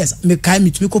 Because yes, me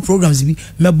programs me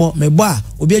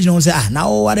say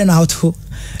now I don't know how to.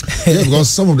 Yeah, because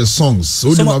some of the songs,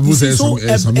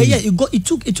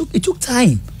 it took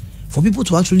time for people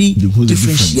to actually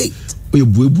differentiate.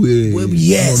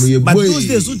 Yes, but those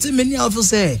days, so many of us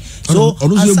say so.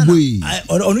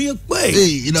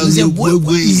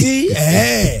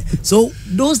 So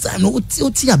those time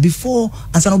before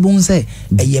Ansano say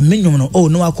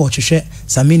no I call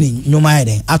Samini no my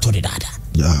then after the data.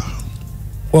 Yeah.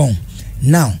 Well,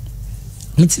 now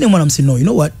what I'm saying. No, you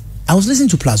know what? I was listening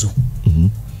to Plazo.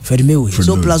 Freddie Mayweather.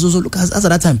 So Plazo. So look as at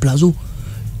that time Plazo.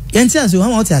 Still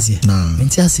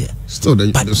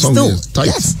the song is tight.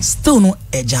 Yes, still no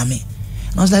ejame.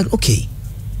 And I was like, okay,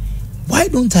 why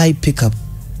don't I pick up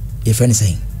your friend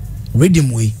saying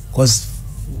rhythm way? Because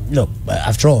look,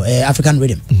 after all, African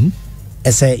rhythm.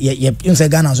 I say you say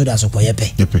Ghana so that's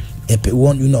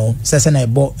one, you know, I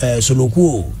bought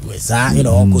Soloku, you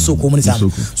know,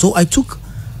 so I took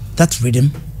that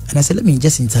rhythm and I said, let me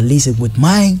just interlace it with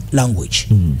my language.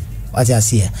 What I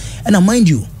see here. And I mind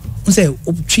you, say,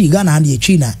 Ghana and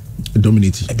China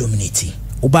dominating.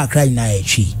 Oba cry na a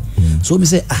tree. So me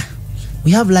say,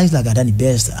 we have lines like Adani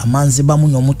best. A man Zibamu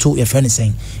Yomoto, your friend is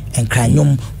saying, and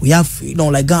Kranyum. We have, you know,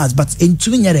 like guys, but in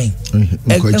twin yering,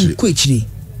 quickly.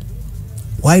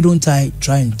 Why don't I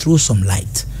try and throw some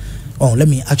light? Oh, let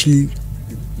me actually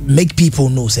make people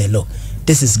know. Say, look,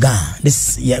 this is Ghana.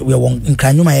 This we are in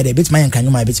Kranyuma bit my and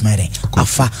Kranyuma bit my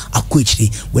afa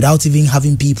quickly without even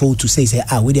having people to say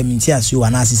we them intias you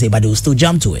and I say, but they will still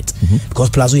jump to it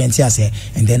because Plazo intias say,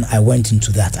 and then I went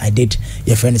into that. I did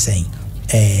your friend is saying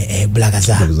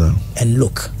Gbalagaza. And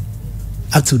look,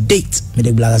 up to date, me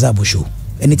the Gbalagaza show.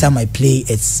 Anytime I play,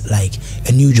 it's like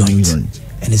a new joint.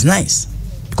 And it's nice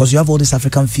because you have all this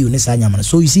African feel.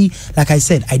 So you see, like I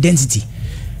said, identity.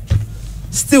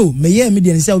 Still, me hear me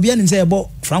say obi an say about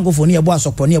francophone about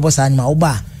soponi about sanima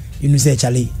oba you know say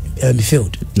Charlie me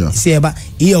failed. Say about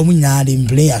here omu nya dey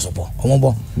play asopo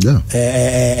omobo.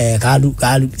 Kalu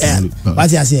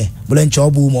what you say bulen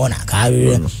chobu mo na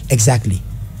kalu exactly.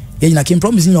 You na can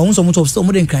promise you omo so much of still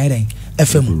mo dey cry then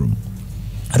FM.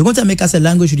 I don't want to make us a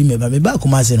language remember me back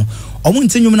come say no omo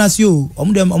ntenwum na se o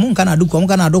omo dem omo nka na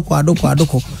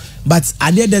adoko but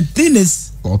the thing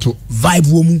is auto vibe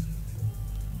womu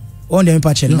on the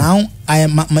patch now I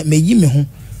am me yi me ho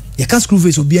you can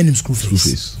SkrewFaze obi anim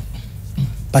SkrewFaze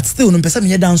but still no pesa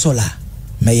me dance all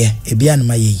me ye e bia no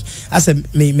maye as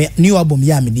me new album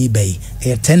ya me dey bay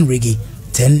 10 reggae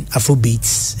 10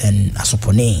 afrobeats and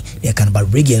asopone they can about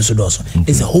reggae and so also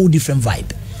it's a whole different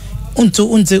vibe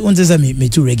unto say me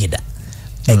too reggae da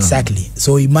exactly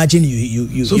so imagine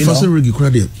you so for reggae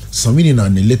credit some meaning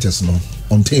and the latest no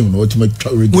on time no to make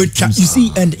reggae you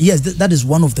see and yes that is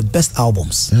one of the best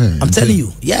albums I'm telling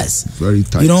you yes very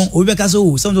tight you know we because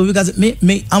some because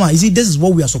me ama you see this is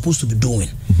what we are supposed to be doing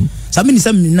some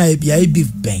na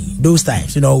beef bang those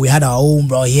times you know we had our own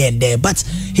bro here and there but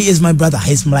he is my brother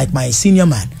he's like my senior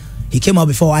man he came out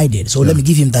before I did so let me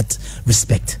give him that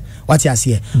respect what he has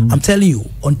here I'm telling you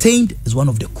Untamed is one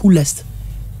of the coolest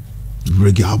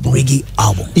reggae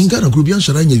album in Ghana group yan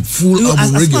sharanye full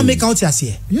album reggae I make out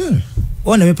here yeah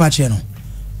on me patch no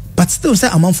but still say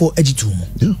I'm for edgy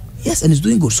yes and it's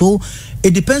doing good so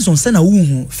it depends on sena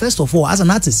who first of all as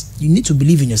an artist you need to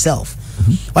believe in yourself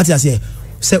what you say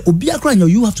say obi akra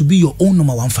you have to be your own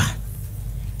number one fan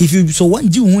if you so one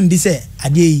do when they say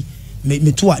ade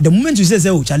me to the moment you say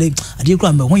oh Charlie ade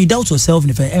kra when you doubt yourself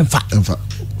in fact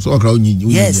so akra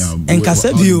yes and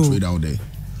Kasebio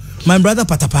my brother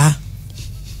Patapa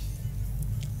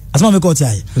as my call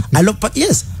I love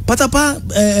yes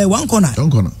Patapa one corner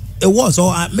it was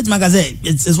so Met Magazine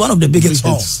it's one of the biggest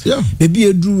songs maybe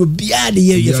a drew the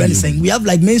year your friend is saying we have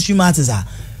like mainstream artists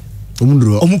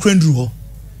Omukrendru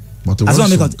as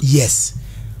my call yes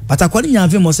but according to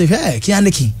him say hey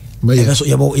Kianeki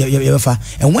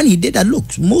and when he did that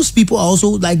look most people are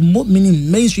also like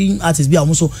meaning mainstream artists be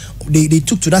also they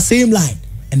took to that same line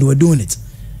and they were doing it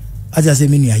as I say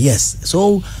yes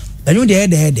so and you there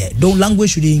don't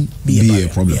language shouldn't be a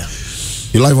problem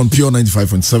You're live on Pure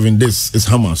 95.7. This is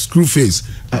Hammer SkrewFaze.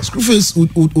 SkrewFaze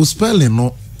would spelling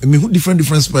no I mean who different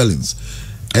spellings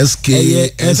SK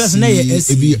first name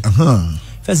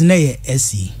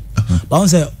SC but I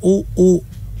say O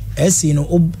SC you know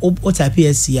o type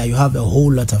SC you have a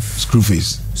whole lot of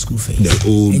SkrewFaze the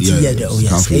old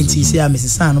yes say Mrs.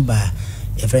 Sano by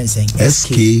a friend saying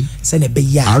SK send a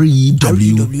REWFAZ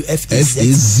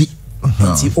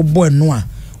oh boy no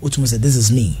Utumu said this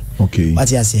is me okay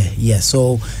what you say yes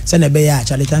so send a beya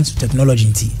Charlie thanks to technology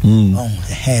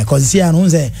because here no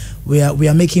say we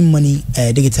are making money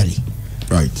digitally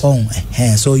right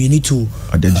so you need to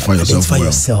identify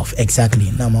yourself exactly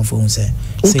now my phone say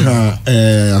okay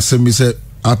assembly say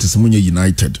artists munye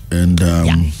united and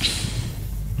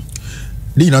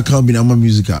Dina can be nama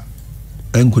music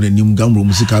enkune nim gamro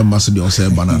musical master de say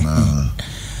banana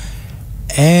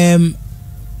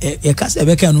you can't say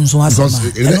because a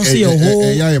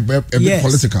bit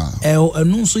political a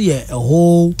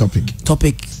whole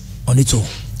topic on its own.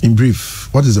 In brief,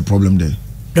 what is the problem there?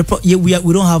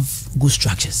 We don't have good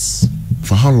structures.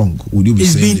 For how long would you be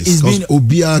saying this?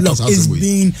 It's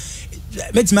been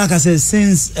let's make us say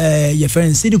since your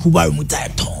friend Sidi Kubaru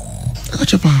Mutaito.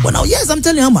 But now yes, I'm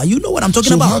telling you, you know what I'm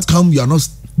talking about. So how come you are not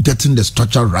getting the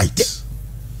structure right?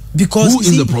 Because who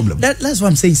is the problem? That's what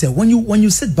I'm saying, sir. When you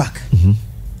sit back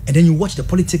and then you watch the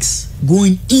politics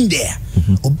going in there,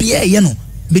 obia you know,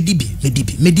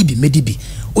 medibi.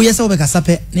 Oh yes, obeka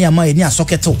sape ni ama ni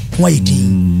asoketo.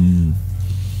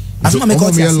 As my make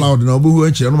out loud now, who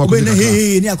ain't you?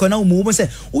 Hey, near corner, woman say,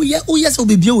 oh, yes, will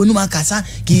be beautiful. No, my casa,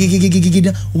 gig,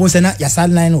 was an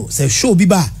yasal line, say, show be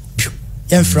bar,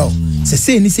 and fro,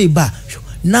 say, bar.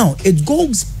 Now it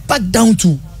goes back down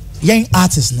to young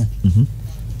artists, no.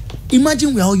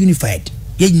 Imagine we are all unified.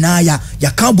 Ya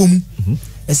kaboom.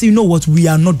 I say, you know what? We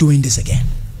are not doing this again.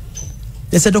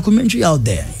 There's a documentary out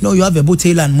there. You know, you have a boat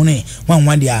tailor and money.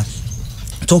 One they are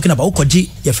talking about Okoji,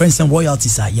 your friends saying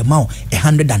royalties are your mouth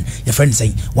 100 and your friends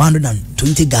saying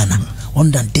 120 Ghana,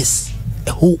 100 this,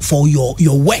 a whole for your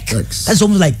work. That's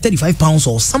almost like £35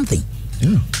 or something.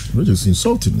 Yeah, which is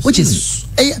insulting. Which is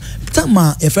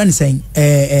a friend saying,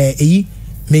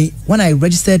 me when I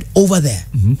registered over there,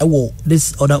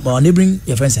 this other neighboring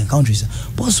your friends and countries,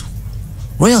 boss,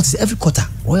 royalties every quarter,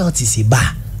 royalties a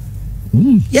bar.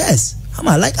 Yes,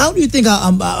 like how do you think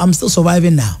I'm still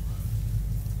surviving now?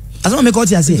 As long as I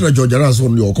say, and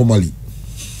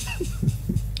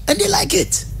they like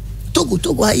it.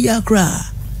 Togo, I cry.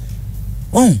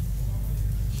 Oh, okay.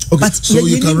 But so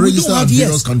you can register in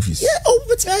various countries. Yeah,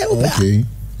 okay.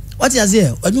 What is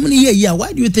here?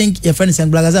 Why do you think your friend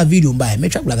send Gbalagaza video by? Me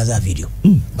try Gbalagaza video,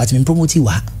 but me promote you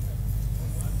what?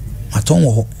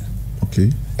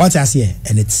 Okay. What I see,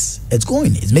 and it's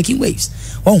going, it's making waves.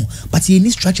 Oh, but in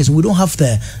these structures, we don't have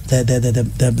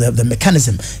the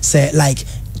mechanism. Say like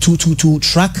to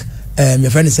track. Your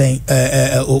friend is saying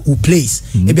who plays.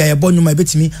 Maybe I born you my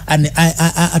bet me and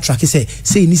I track it say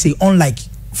unlike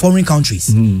foreign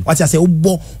countries. What I say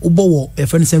ubo your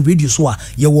friend saying radio so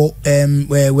your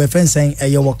where friend saying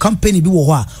your company be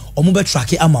wa or mobile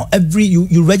track it amount every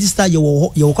you register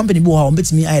your company be wa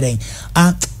bet me I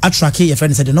track it your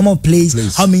friend said the normal plays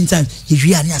how many times you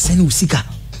really send usika.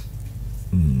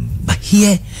 But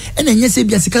here and then you say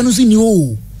be asika no so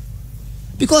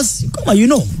because come on, you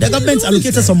know the government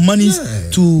allocated some money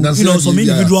to some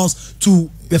individuals to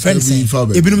your friends saying if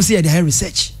you don't see the high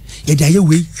research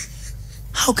way.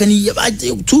 How can he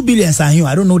 2 billion are here?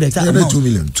 I don't know the exact amount. 2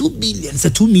 million. 2 billion. It's a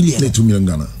 2 million. 2 million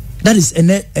Ghana. That is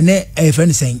a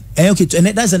friend saying okay.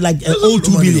 That's like old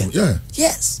 2 billion. Yeah.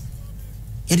 Yes.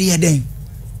 Yeah.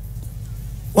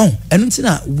 Well, and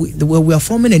we are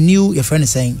forming a new. Your friend is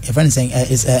saying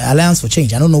it's Alliance for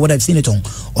Change. I don't know what I've seen it on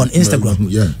Instagram.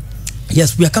 Yeah.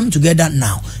 Yes, we are coming together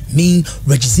now. Me,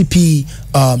 Reggie CP,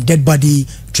 Dead Body,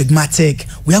 Trigmatic.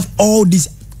 We have all these.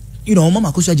 You know,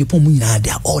 Mama Kosia Japan,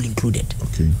 they are all included.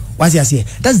 Okay. What's I say?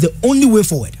 That's the only way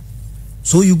forward.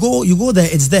 So you go there,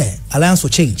 it's there. Alliance for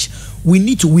Change. We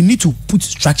need to put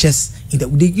structures in the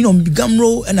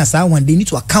Gamro and Asawan, they need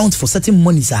to account for certain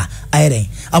monies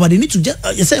but they need to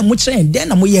just say much and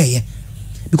then I'm here.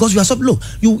 Because you are so look,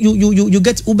 you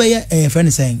get Uber friend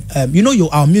is saying,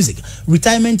 our music,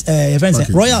 retirement friend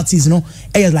saying, royalties,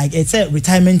 it's like it's a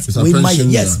retirement with my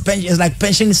it's like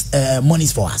pensions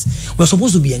monies for us. We're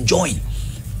supposed to be enjoying.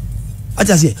 What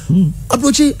I say?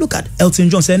 Approach look at Elton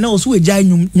John say no so we jai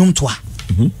nyum toa.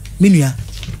 Meaning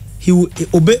he will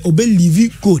obey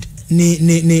live good ne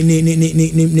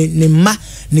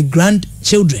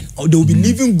grandchildren or they will be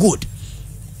living good.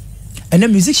 And the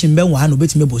musician ben wa no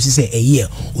betime bosi say a year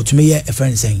or to me a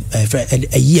friend saying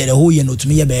a year the whole year no to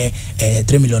me be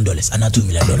 $3 million and not $2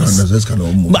 million. That's kind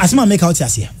of more. But as man make out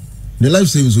here. The life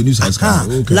savings will use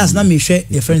okay. Last time me share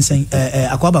your friend saying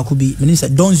Akwaba could be minister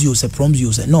Donzio say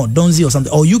Promzio say no Donzio or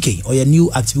something or UK or your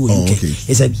new active UK. Okay.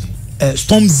 It's a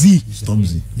Stormzy.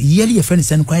 The yearly your friend is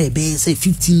saying quite a bit say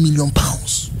 £15 million.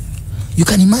 You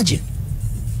can imagine.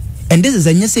 And this is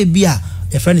a say beer.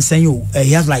 A friend is saying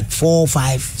he has like 4,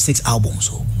 5, 6 albums.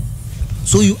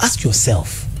 So you ask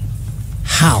yourself,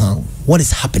 how? What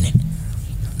is happening?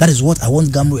 That is what I want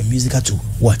Gamro and Musica to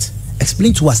what?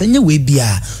 Explain to us. Anyway,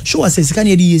 show us. Say.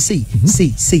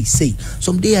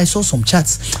 Someday I saw some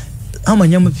chats. I'm a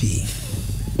nyamapi.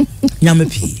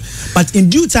 But in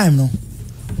due time, no,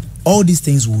 all these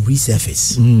things will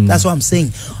resurface. That's what I'm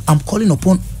saying. I'm calling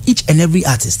upon each and every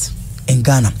artist in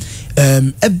Ghana,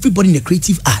 everybody in the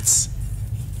creative arts.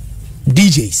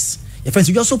 DJs, your friends,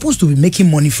 you're supposed to be making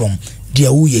money from their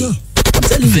uye. I'm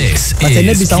telling you. This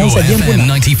is SkrewFaze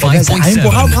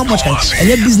 95.7. How much can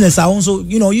any business? I also,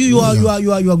 you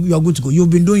are good to go. You've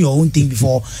been doing your own thing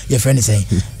before. Your friend is saying,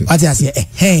 what I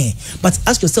say, but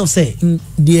ask yourself, say,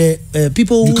 the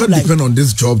people you can't depend on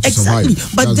this job to survive.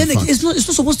 But then it's not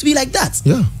supposed to be like that.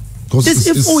 Yeah, because it's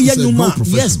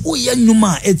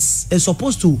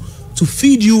supposed to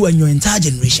feed you and your entire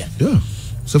generation. Yeah.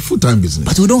 It's a full-time business.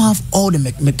 But we don't have all the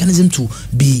mechanism to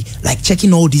be like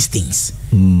checking all these things.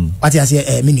 What I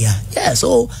say, yeah.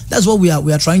 So that's what we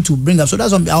are trying to bring up. So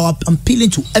that's what I'm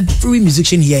appealing to every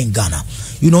musician here in Ghana.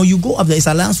 You go up there. It's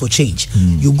Alliance for Change.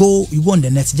 You go on the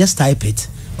net. Just type it.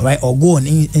 all right, or go on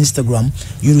Instagram,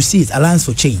 you will see it, Alliance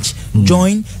for Change.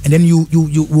 Join, and then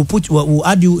we'll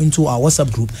add you into our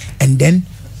WhatsApp group, and then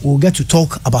we'll get to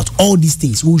talk about all these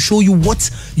things. We'll show you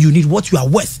what you need, what you are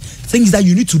worth, things that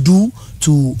you need to do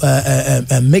to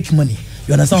make money.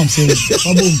 You understand what I'm saying?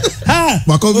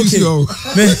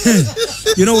 Okay.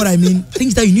 You know what I mean?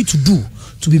 Things that you need to do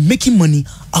to be making money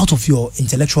out of your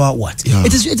intellectual what? Yeah.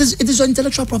 It is your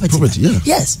intellectual property. Yeah.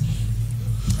 Yes.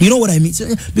 You know what I mean?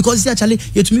 So, because actually,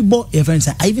 to me, your friends,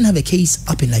 I even have a case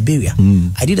up in Liberia.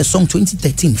 I did a song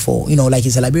 2013 for, like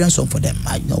it's a Liberian song for them.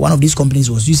 One of these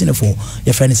companies was using it for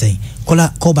your friends saying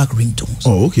call back ringtones.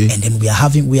 Oh, okay. And then we're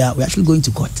actually going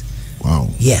to court. Wow.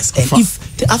 Yes. And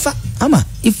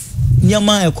if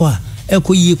Nyama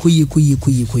eko ye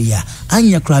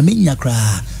anya kra me nya kra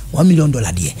 $1 million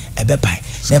there ebe pai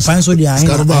na pan so dia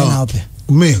na ope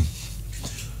me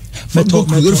from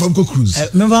go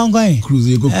cruise me va ngwan cruise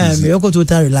you go cruise me go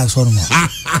total relax for mo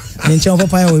then chan for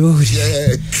pai we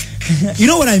you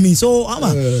know what I mean? So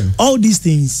all these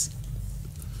things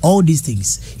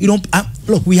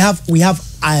look, we have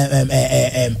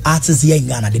artists here in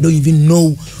Ghana. They don't even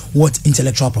know what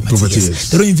intellectual property is.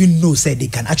 They don't even know say they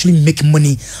can actually make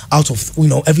money out of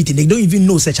everything. They don't even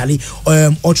know actually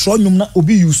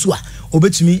obi yusua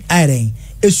obetumi iron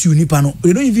esu nipa no.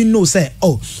 They don't even know say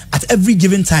at every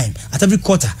given time, at every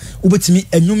quarter obetumi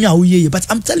enyumi awuye. But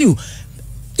I'm telling you,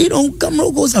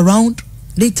 Gamro goes around.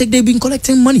 They've been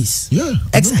collecting monies. Yeah,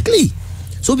 exactly.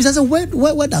 So besides,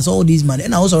 where does all these money?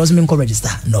 And I also wasn't register.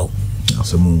 No.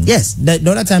 Yes. The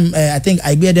other time I think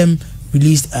I hear them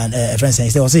released and a friend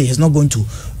saying they will say he's not going to,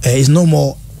 he's no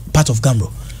more part of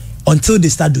Gambro until they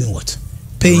start doing what?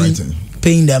 Paying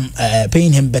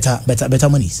him better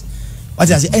monies. What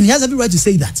I say, and he has every right to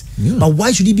say that. Yeah. But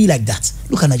why should he be like that?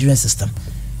 Look at Nigerian system.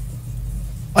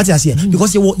 What I say,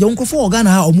 because your uncle for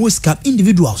Ghana almost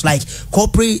individuals like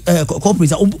corporates,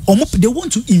 they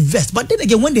want to invest, but then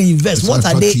again, when they invest, what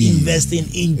are they investing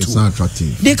into? It's not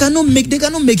attractive. They cannot make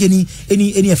any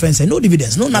offense, no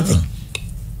dividends, no nothing.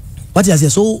 What I say,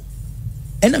 so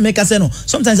and I make a say no.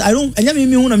 Sometimes I don't.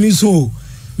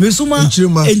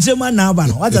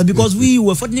 Because we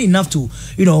were fortunate enough to,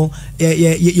 they've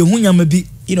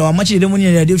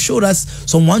showed us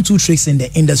some 1-2 tricks in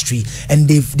the industry, and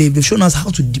they've shown us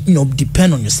how to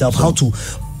depend on yourself, how to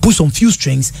push some few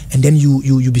strings, and then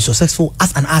you be successful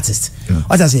as an artist. Yeah.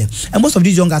 What I say, and most of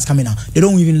these young guys coming out, they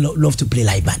don't even love to play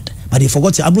live band, but they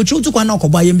forgot to. Where's your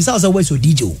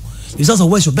DJ?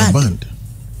 Where's your band?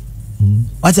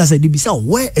 What I said,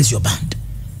 where is your band?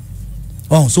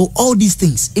 Oh, so all these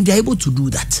things, if they're able to do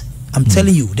that, I'm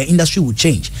telling you, the industry will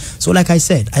change. So like I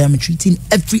said, I am treating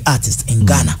every artist in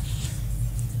Ghana.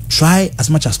 Try as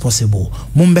much as possible.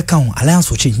 Mumbekang, Alliance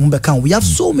for Change, Mumbekang. We have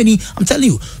so many. I'm telling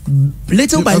you,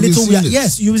 little by little,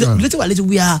 little by little,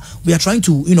 we are trying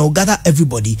to gather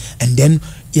everybody, and then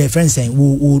friends saying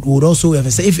we would also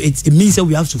say if it means that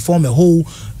we have to form a whole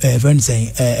friends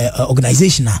saying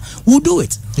organization now, we'll do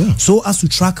it. Yeah. So as to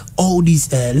track all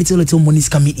these little monies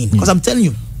coming in, because I'm telling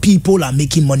you, people are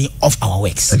making money off our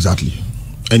works. Exactly,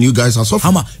 and you guys are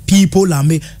suffering. People are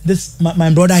making this.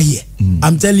 My brother here,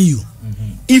 I'm telling you.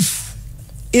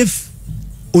 If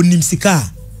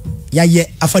onimsika ya ye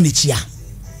afanichia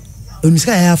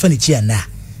onimsika ya afanichia na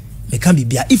me can be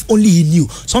bia if only he knew.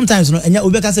 Sometimes enya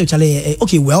obeka say chale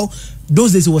okay, well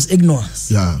those days it was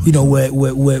ignorance. Yeah.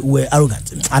 We're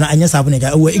arrogant and anya sabune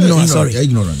we're ignorant. Sorry,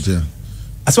 ignorant. Yeah.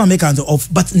 That's what I make of.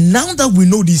 But now that we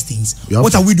know these things,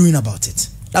 what are we doing about it?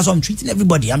 That's why I'm treating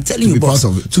everybody. I'm telling you, boss,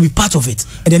 to be part of it.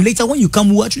 And then later when you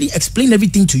come, we'll actually explain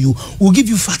everything to you. We'll give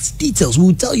you facts, details.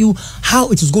 We'll tell you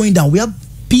how it is going down. We have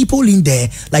people in there,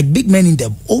 like big men in there,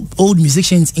 old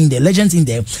musicians in there, legends in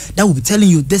there, that will be telling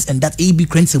you this and that. You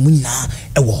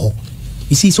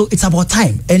see, so it's about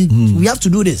time. And we have to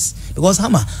do this. Because,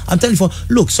 Hammer, I'm telling you,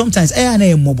 look, sometimes,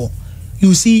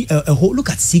 you see a whole, look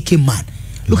at CK Man.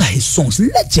 Look at his songs,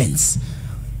 legends.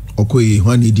 You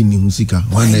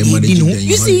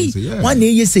see, one day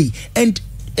you say, and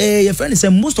your friend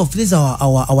said most of these are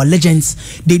our legends.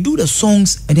 They do the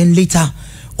songs, and then later,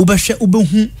 you catch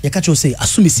you say,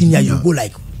 assume senior, you go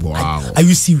like, wow, are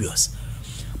you serious?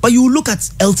 But you look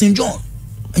at Elton John,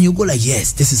 and you go like,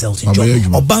 yes, this is Elton John.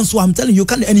 Or Banso, I'm telling you,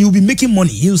 can, and you'll be making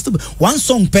money. You'll still one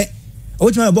song per.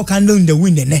 Which man about candle in the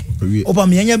wind, Opa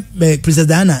Princess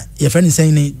Diana, your friend is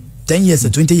saying 10 years or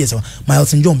 20 years, my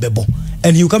Elton John Bebo,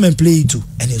 and you come and play it too,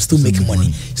 and he'll still make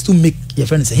money. Still make your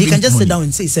friend say he can just sit down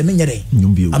and say,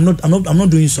 I'm not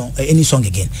doing any song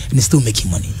again, and he's still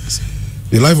making money.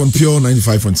 You're live on Pure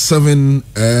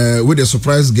 95.7 with a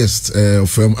surprise guest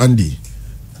from Andy.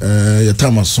 Your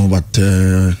time was song, but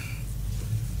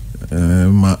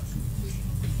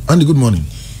Andy, good morning.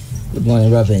 Good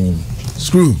morning, Raphael.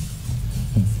 Skrew.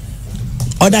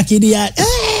 Other kid, yeah.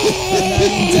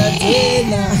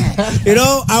 You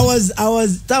know, I was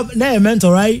now a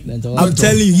mentor, right? I'm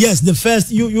telling you, yes, the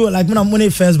first you were like when I'm winning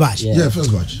first batch. Yeah,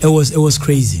 first batch. It was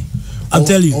crazy. I'm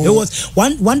telling you, it was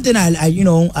one thing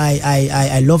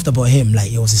I loved about him.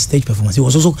 Like, it was his stage performance. He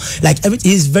was also like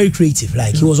he's very creative.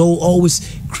 Like he was always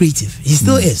creative. He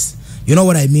still is. You know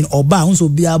what I mean? Oba also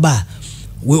Biaba.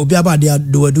 They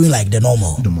were doing like the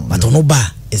normal. But on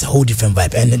Oba, it's a whole different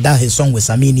vibe. And that his song with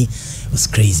Samini was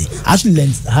crazy. I actually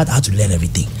had to learn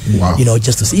everything. Wow. You know,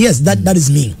 just to say yes, that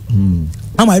is me.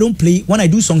 I don't play when I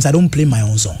do songs. I don't play my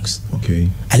own songs. Okay.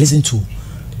 I listen to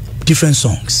different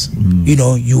songs. You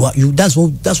know, that's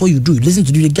what you do. You listen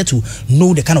to, you get to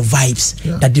know the kind of vibes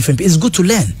that different people. It's good to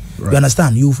learn. Right. You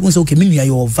understand? You say, okay, maybe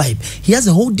your vibe. He has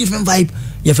a whole different vibe.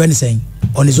 Your friend is saying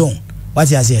on his own. What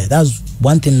he has here. That's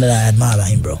one thing that I admire about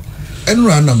him, bro.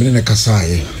 And I'm in a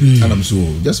Kasai, and I'm so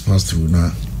just passed through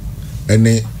now. And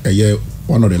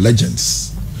one of the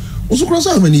legends. Also, cross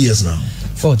how many years now?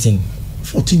 14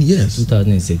 years.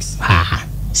 2006.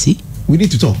 See? We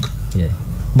need to talk. Yeah.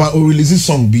 But we'll release this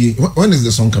song. When is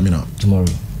the song coming out?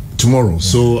 Tomorrow. Yeah.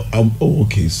 So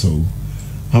okay. So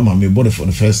Hammer me bought it for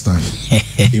the first time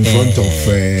in front of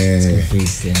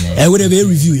with a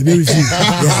review.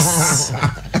 Yes.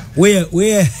 Where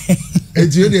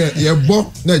it's your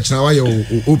book next now you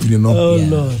opening up. Oh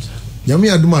Lord. Yami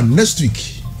Aduma next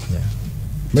week. Yeah.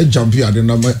 Me jump here then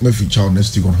me feature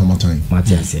next week on HammerTime.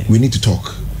 We need to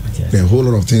talk. There are a whole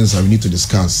lot of things that we need to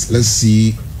discuss. Let's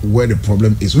see where the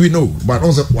problem is. We know, but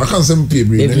also I can't say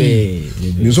people.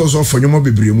 You also for your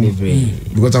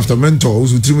because after mentor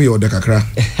also treat me or the kakra.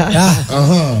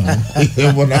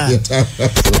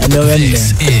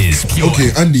 This is pure.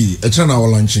 Okay, Andy, a channel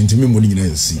lunch into me morning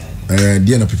in see.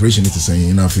 The preparation is to say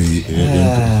enough.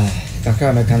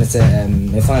 Kakra me can say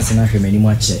me fancy na hwe many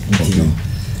much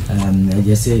I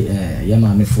just say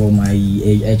yama me for my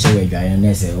HOA guy and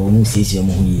I say oh no see you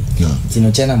mu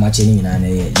tino chena match ni na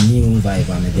new vibe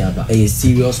am dia a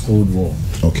serious cold war.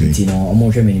 Okay. Tino omo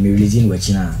hwe me releasing we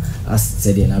china as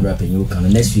said na rap you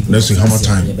can next week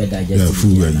HammerTime. Yeah,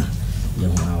 full way.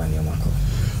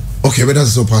 Okay, but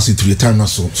that's so passing through the time now.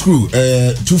 So Skrew,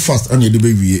 too fast and the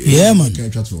baby. Yeah, man.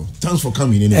 Thanks for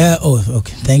coming in.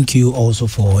 Okay. Thank you also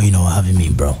for having me,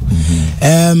 bro.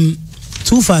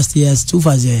 Too fast,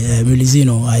 releasing,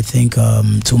 I think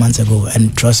 2 months ago,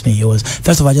 and trust me, it was.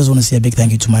 First of all, I just want to say a big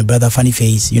thank you to my brother Funny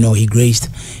Face. He graced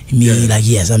me like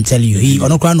yes, I'm telling you, he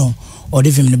Onokrano or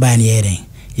if him to buy any hearing.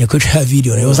 You could try a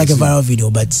video. It was like a viral video,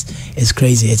 but it's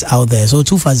crazy. It's out there. So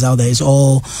Too Fast is out there. It's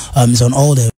all it's on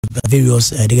all the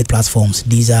various digital platforms.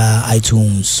 These are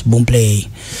iTunes, Boomplay,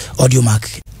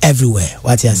 Audiomack, everywhere.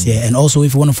 What you say. And also,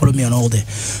 if you want to follow me on all the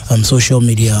social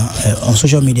media,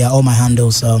 all my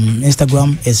handles.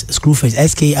 Instagram is SkrewFaze,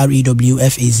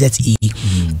 SkrewFaze.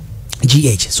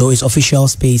 GH, so it's official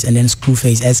space and then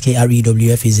SkrewFaze,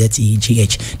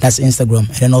 SkrewFaze. That's Instagram,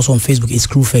 and then also on Facebook it's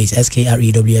SkrewFaze,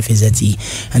 SkrewFaze,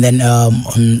 and then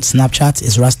on Snapchat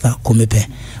is Rasta Komepe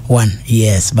 1,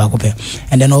 yes, Bakope,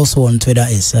 and then also on Twitter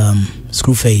is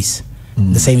SkrewFaze,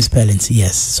 the same spellings,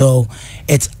 yes. So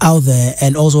it's out there,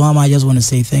 and also Hammer, I just want to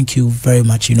say thank you very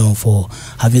much, for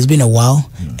having. It's been a while,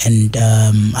 and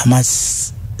I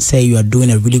must say you are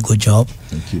doing a really good job.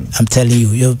 Thank you. I'm telling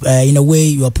you, in a way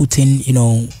you are putting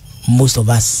most of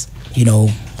us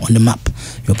on the map.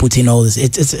 You're putting all this.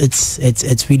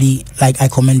 It's really like I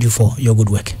commend you for your good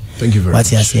work. Thank you very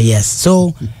much. Yes.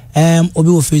 So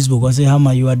Obi with Facebook, I say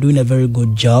Hammer, you are doing a very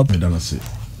good job. That's it.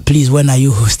 Please, when are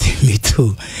you hosting me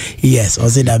too? Yes, or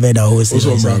say that better hosting.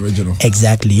 Also original.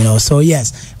 Exactly, So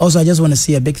yes. Also, I just want to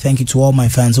say a big thank you to all my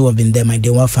fans who have been there, my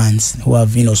Dewa fans who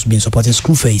have been supporting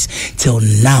SkrewFaze till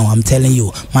now. I'm telling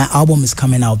you, my album is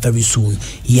coming out very soon.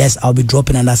 Yes, I'll be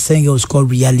dropping another single. It's called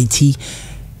Reality.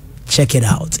 Check it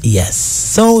out. Yes.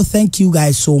 So thank you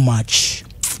guys so much.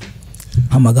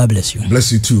 God bless you.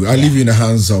 Bless you too. I leave you in the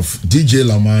hands of DJ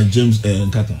Lamar, James and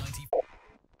Kata.